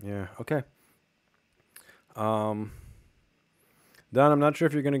 Yeah, okay. Don, I'm not sure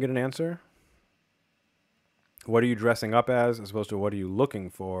if you're going to get an answer. What are you dressing up as opposed to what are you looking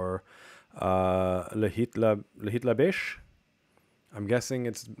for? Lehit labesh? I'm guessing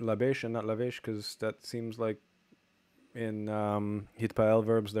it's labesh and not lavesh because that seems like in hitpael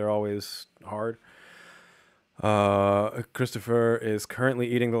verbs they're always hard. Christopher is currently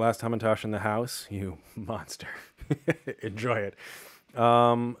eating the last hamantash in the house. You monster. Enjoy it.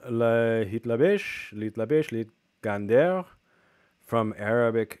 Hitlabesh, lit gander, from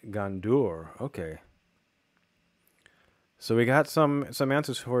Arabic gandur. Okay. So we got some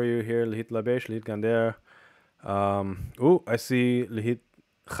answers for you here. Hitlabesh, lit gander. I see lihit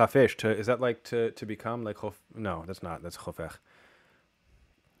chafesh. Is that like to become? Like no, that's not. That's chofech.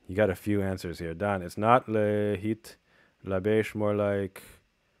 You got a few answers here. Dan, it's not lehit labesh, more like...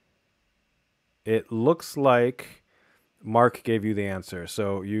 It looks like Mark gave you the answer.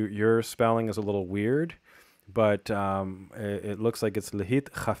 So your spelling is a little weird, but it looks like it's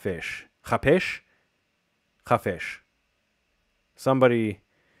lehit chafesh. Chapesh? Chafesh. Somebody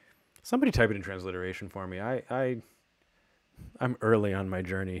type it in transliteration for me. I'm early on my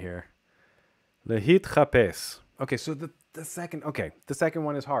journey here. Lehit chapes. Okay, so the second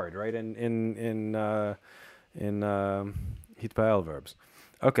one is hard, right? In hitpael verbs.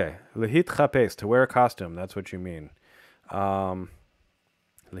 Okay, lehit chapes, to wear a costume. That's what you mean. Lehit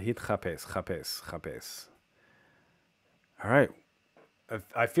chapes. All right.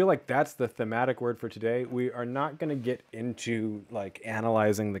 I feel like that's the thematic word for today. We are not going to get into like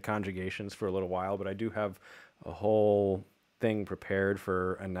analyzing the conjugations for a little while, but I do have a whole thing prepared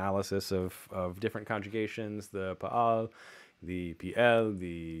for analysis of different conjugations, the pa'al, the pl,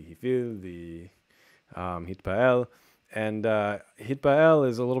 the hifil, the hitpael. And hitpael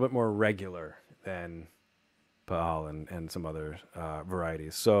is a little bit more regular than pa'al and some other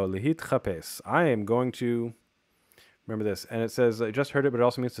varieties. So lehit chapes. I am going to remember this. And it says, I just heard it, but it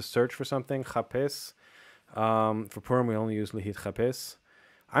also means to search for something. Chapes. For Purim, we only use lehit chapes.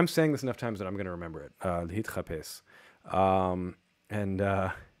 I'm saying this enough times that I'm going to remember it. Lehit chapes.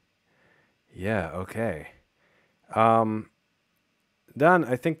 Yeah, okay. Dan,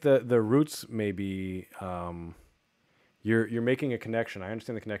 I think the roots may be, you're making a connection. I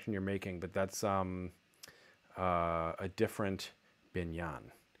understand the connection you're making, but that's a different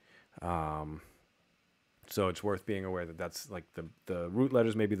binyan. So it's worth being aware that that's like the root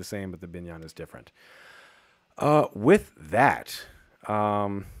letters may be the same, but the binyan is different. With that,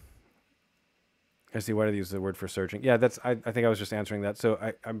 I see why do they use the word for searching. Yeah, I think I was just answering that. So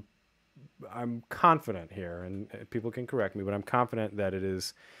I'm confident here, and people can correct me, but I'm confident that it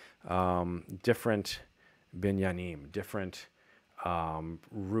is different binyanim, different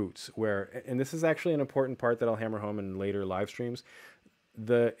roots, where, and this is actually an important part that I'll hammer home in later live streams,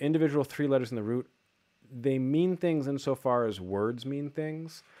 the individual three letters in the root, they mean things insofar as words mean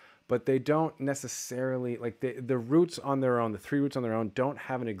things, but they don't necessarily, like the roots on their own, the three roots on their own, don't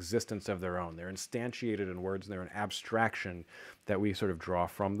have an existence of their own. They're instantiated in words, and they're an abstraction that we sort of draw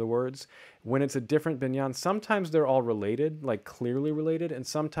from the words. When it's a different binyan, sometimes they're all related, like clearly related, and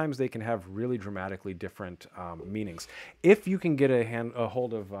sometimes they can have really dramatically different meanings. If you can get a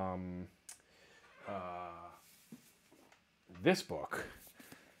hold of this book,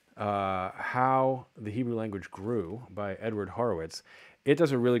 How the Hebrew Language Grew by Edward Horowitz, it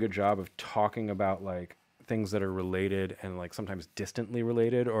does a really good job of talking about like things that are related and like sometimes distantly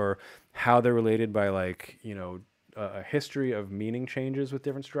related, or how they're related by like, you know, a history of meaning changes with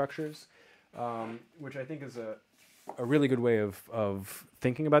different structures, which I think is a really good way of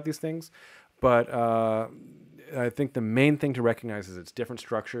thinking about these things. But I think the main thing to recognize is it's different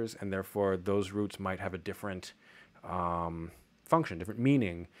structures, and therefore those roots might have a different function, different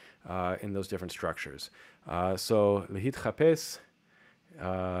meaning in those different structures. So lehitchapes,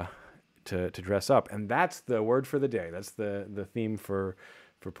 to dress up, and that's the word for the day. That's the theme for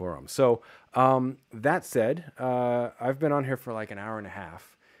Purim. So that said, I've been on here for like an hour and a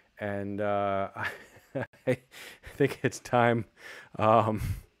half, and I think it's time for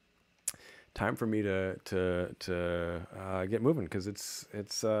me to get moving, because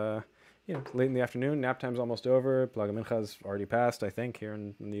it's you know, late in the afternoon. Nap time's almost over. Plaga Mincha's already passed, I think, here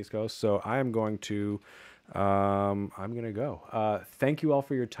in the East Coast. So I am going to go. Thank you all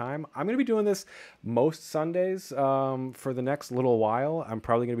for your time. I'm going to be doing this most Sundays for the next little while. I'm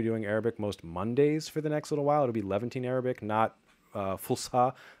probably going to be doing Arabic most Mondays for the next little while. It'll be Levantine Arabic, not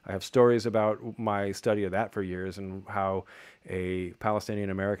Fusha. I have stories about my study of that for years, and how a Palestinian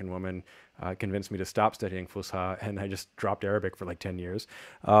American woman convinced me to stop studying Fusha, and I just dropped Arabic for like 10 years.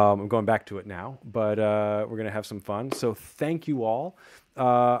 I'm going back to it now, but we're going to have some fun. So thank you all.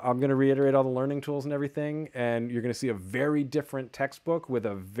 I'm going to reiterate all the learning tools and everything, and you're going to see a very different textbook with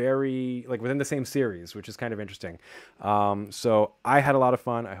a very, like, within the same series, which is kind of interesting. So I had a lot of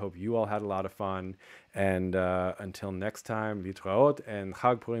fun. I hope you all had a lot of fun. And until next time, Litraot and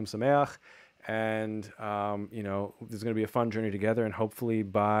Chag Purim Sameach. And, you know, there's going to be a fun journey together. And hopefully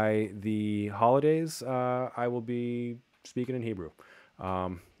by the holidays, I will be speaking in Hebrew.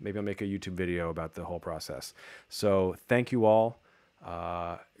 Maybe I'll make a YouTube video about the whole process. So thank you all.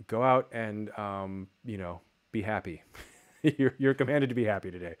 Go out and, you know, be happy. You're commanded to be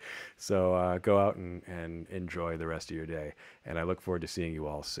happy today. So go out and enjoy the rest of your day. And I look forward to seeing you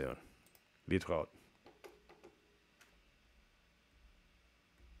all soon. Litraot.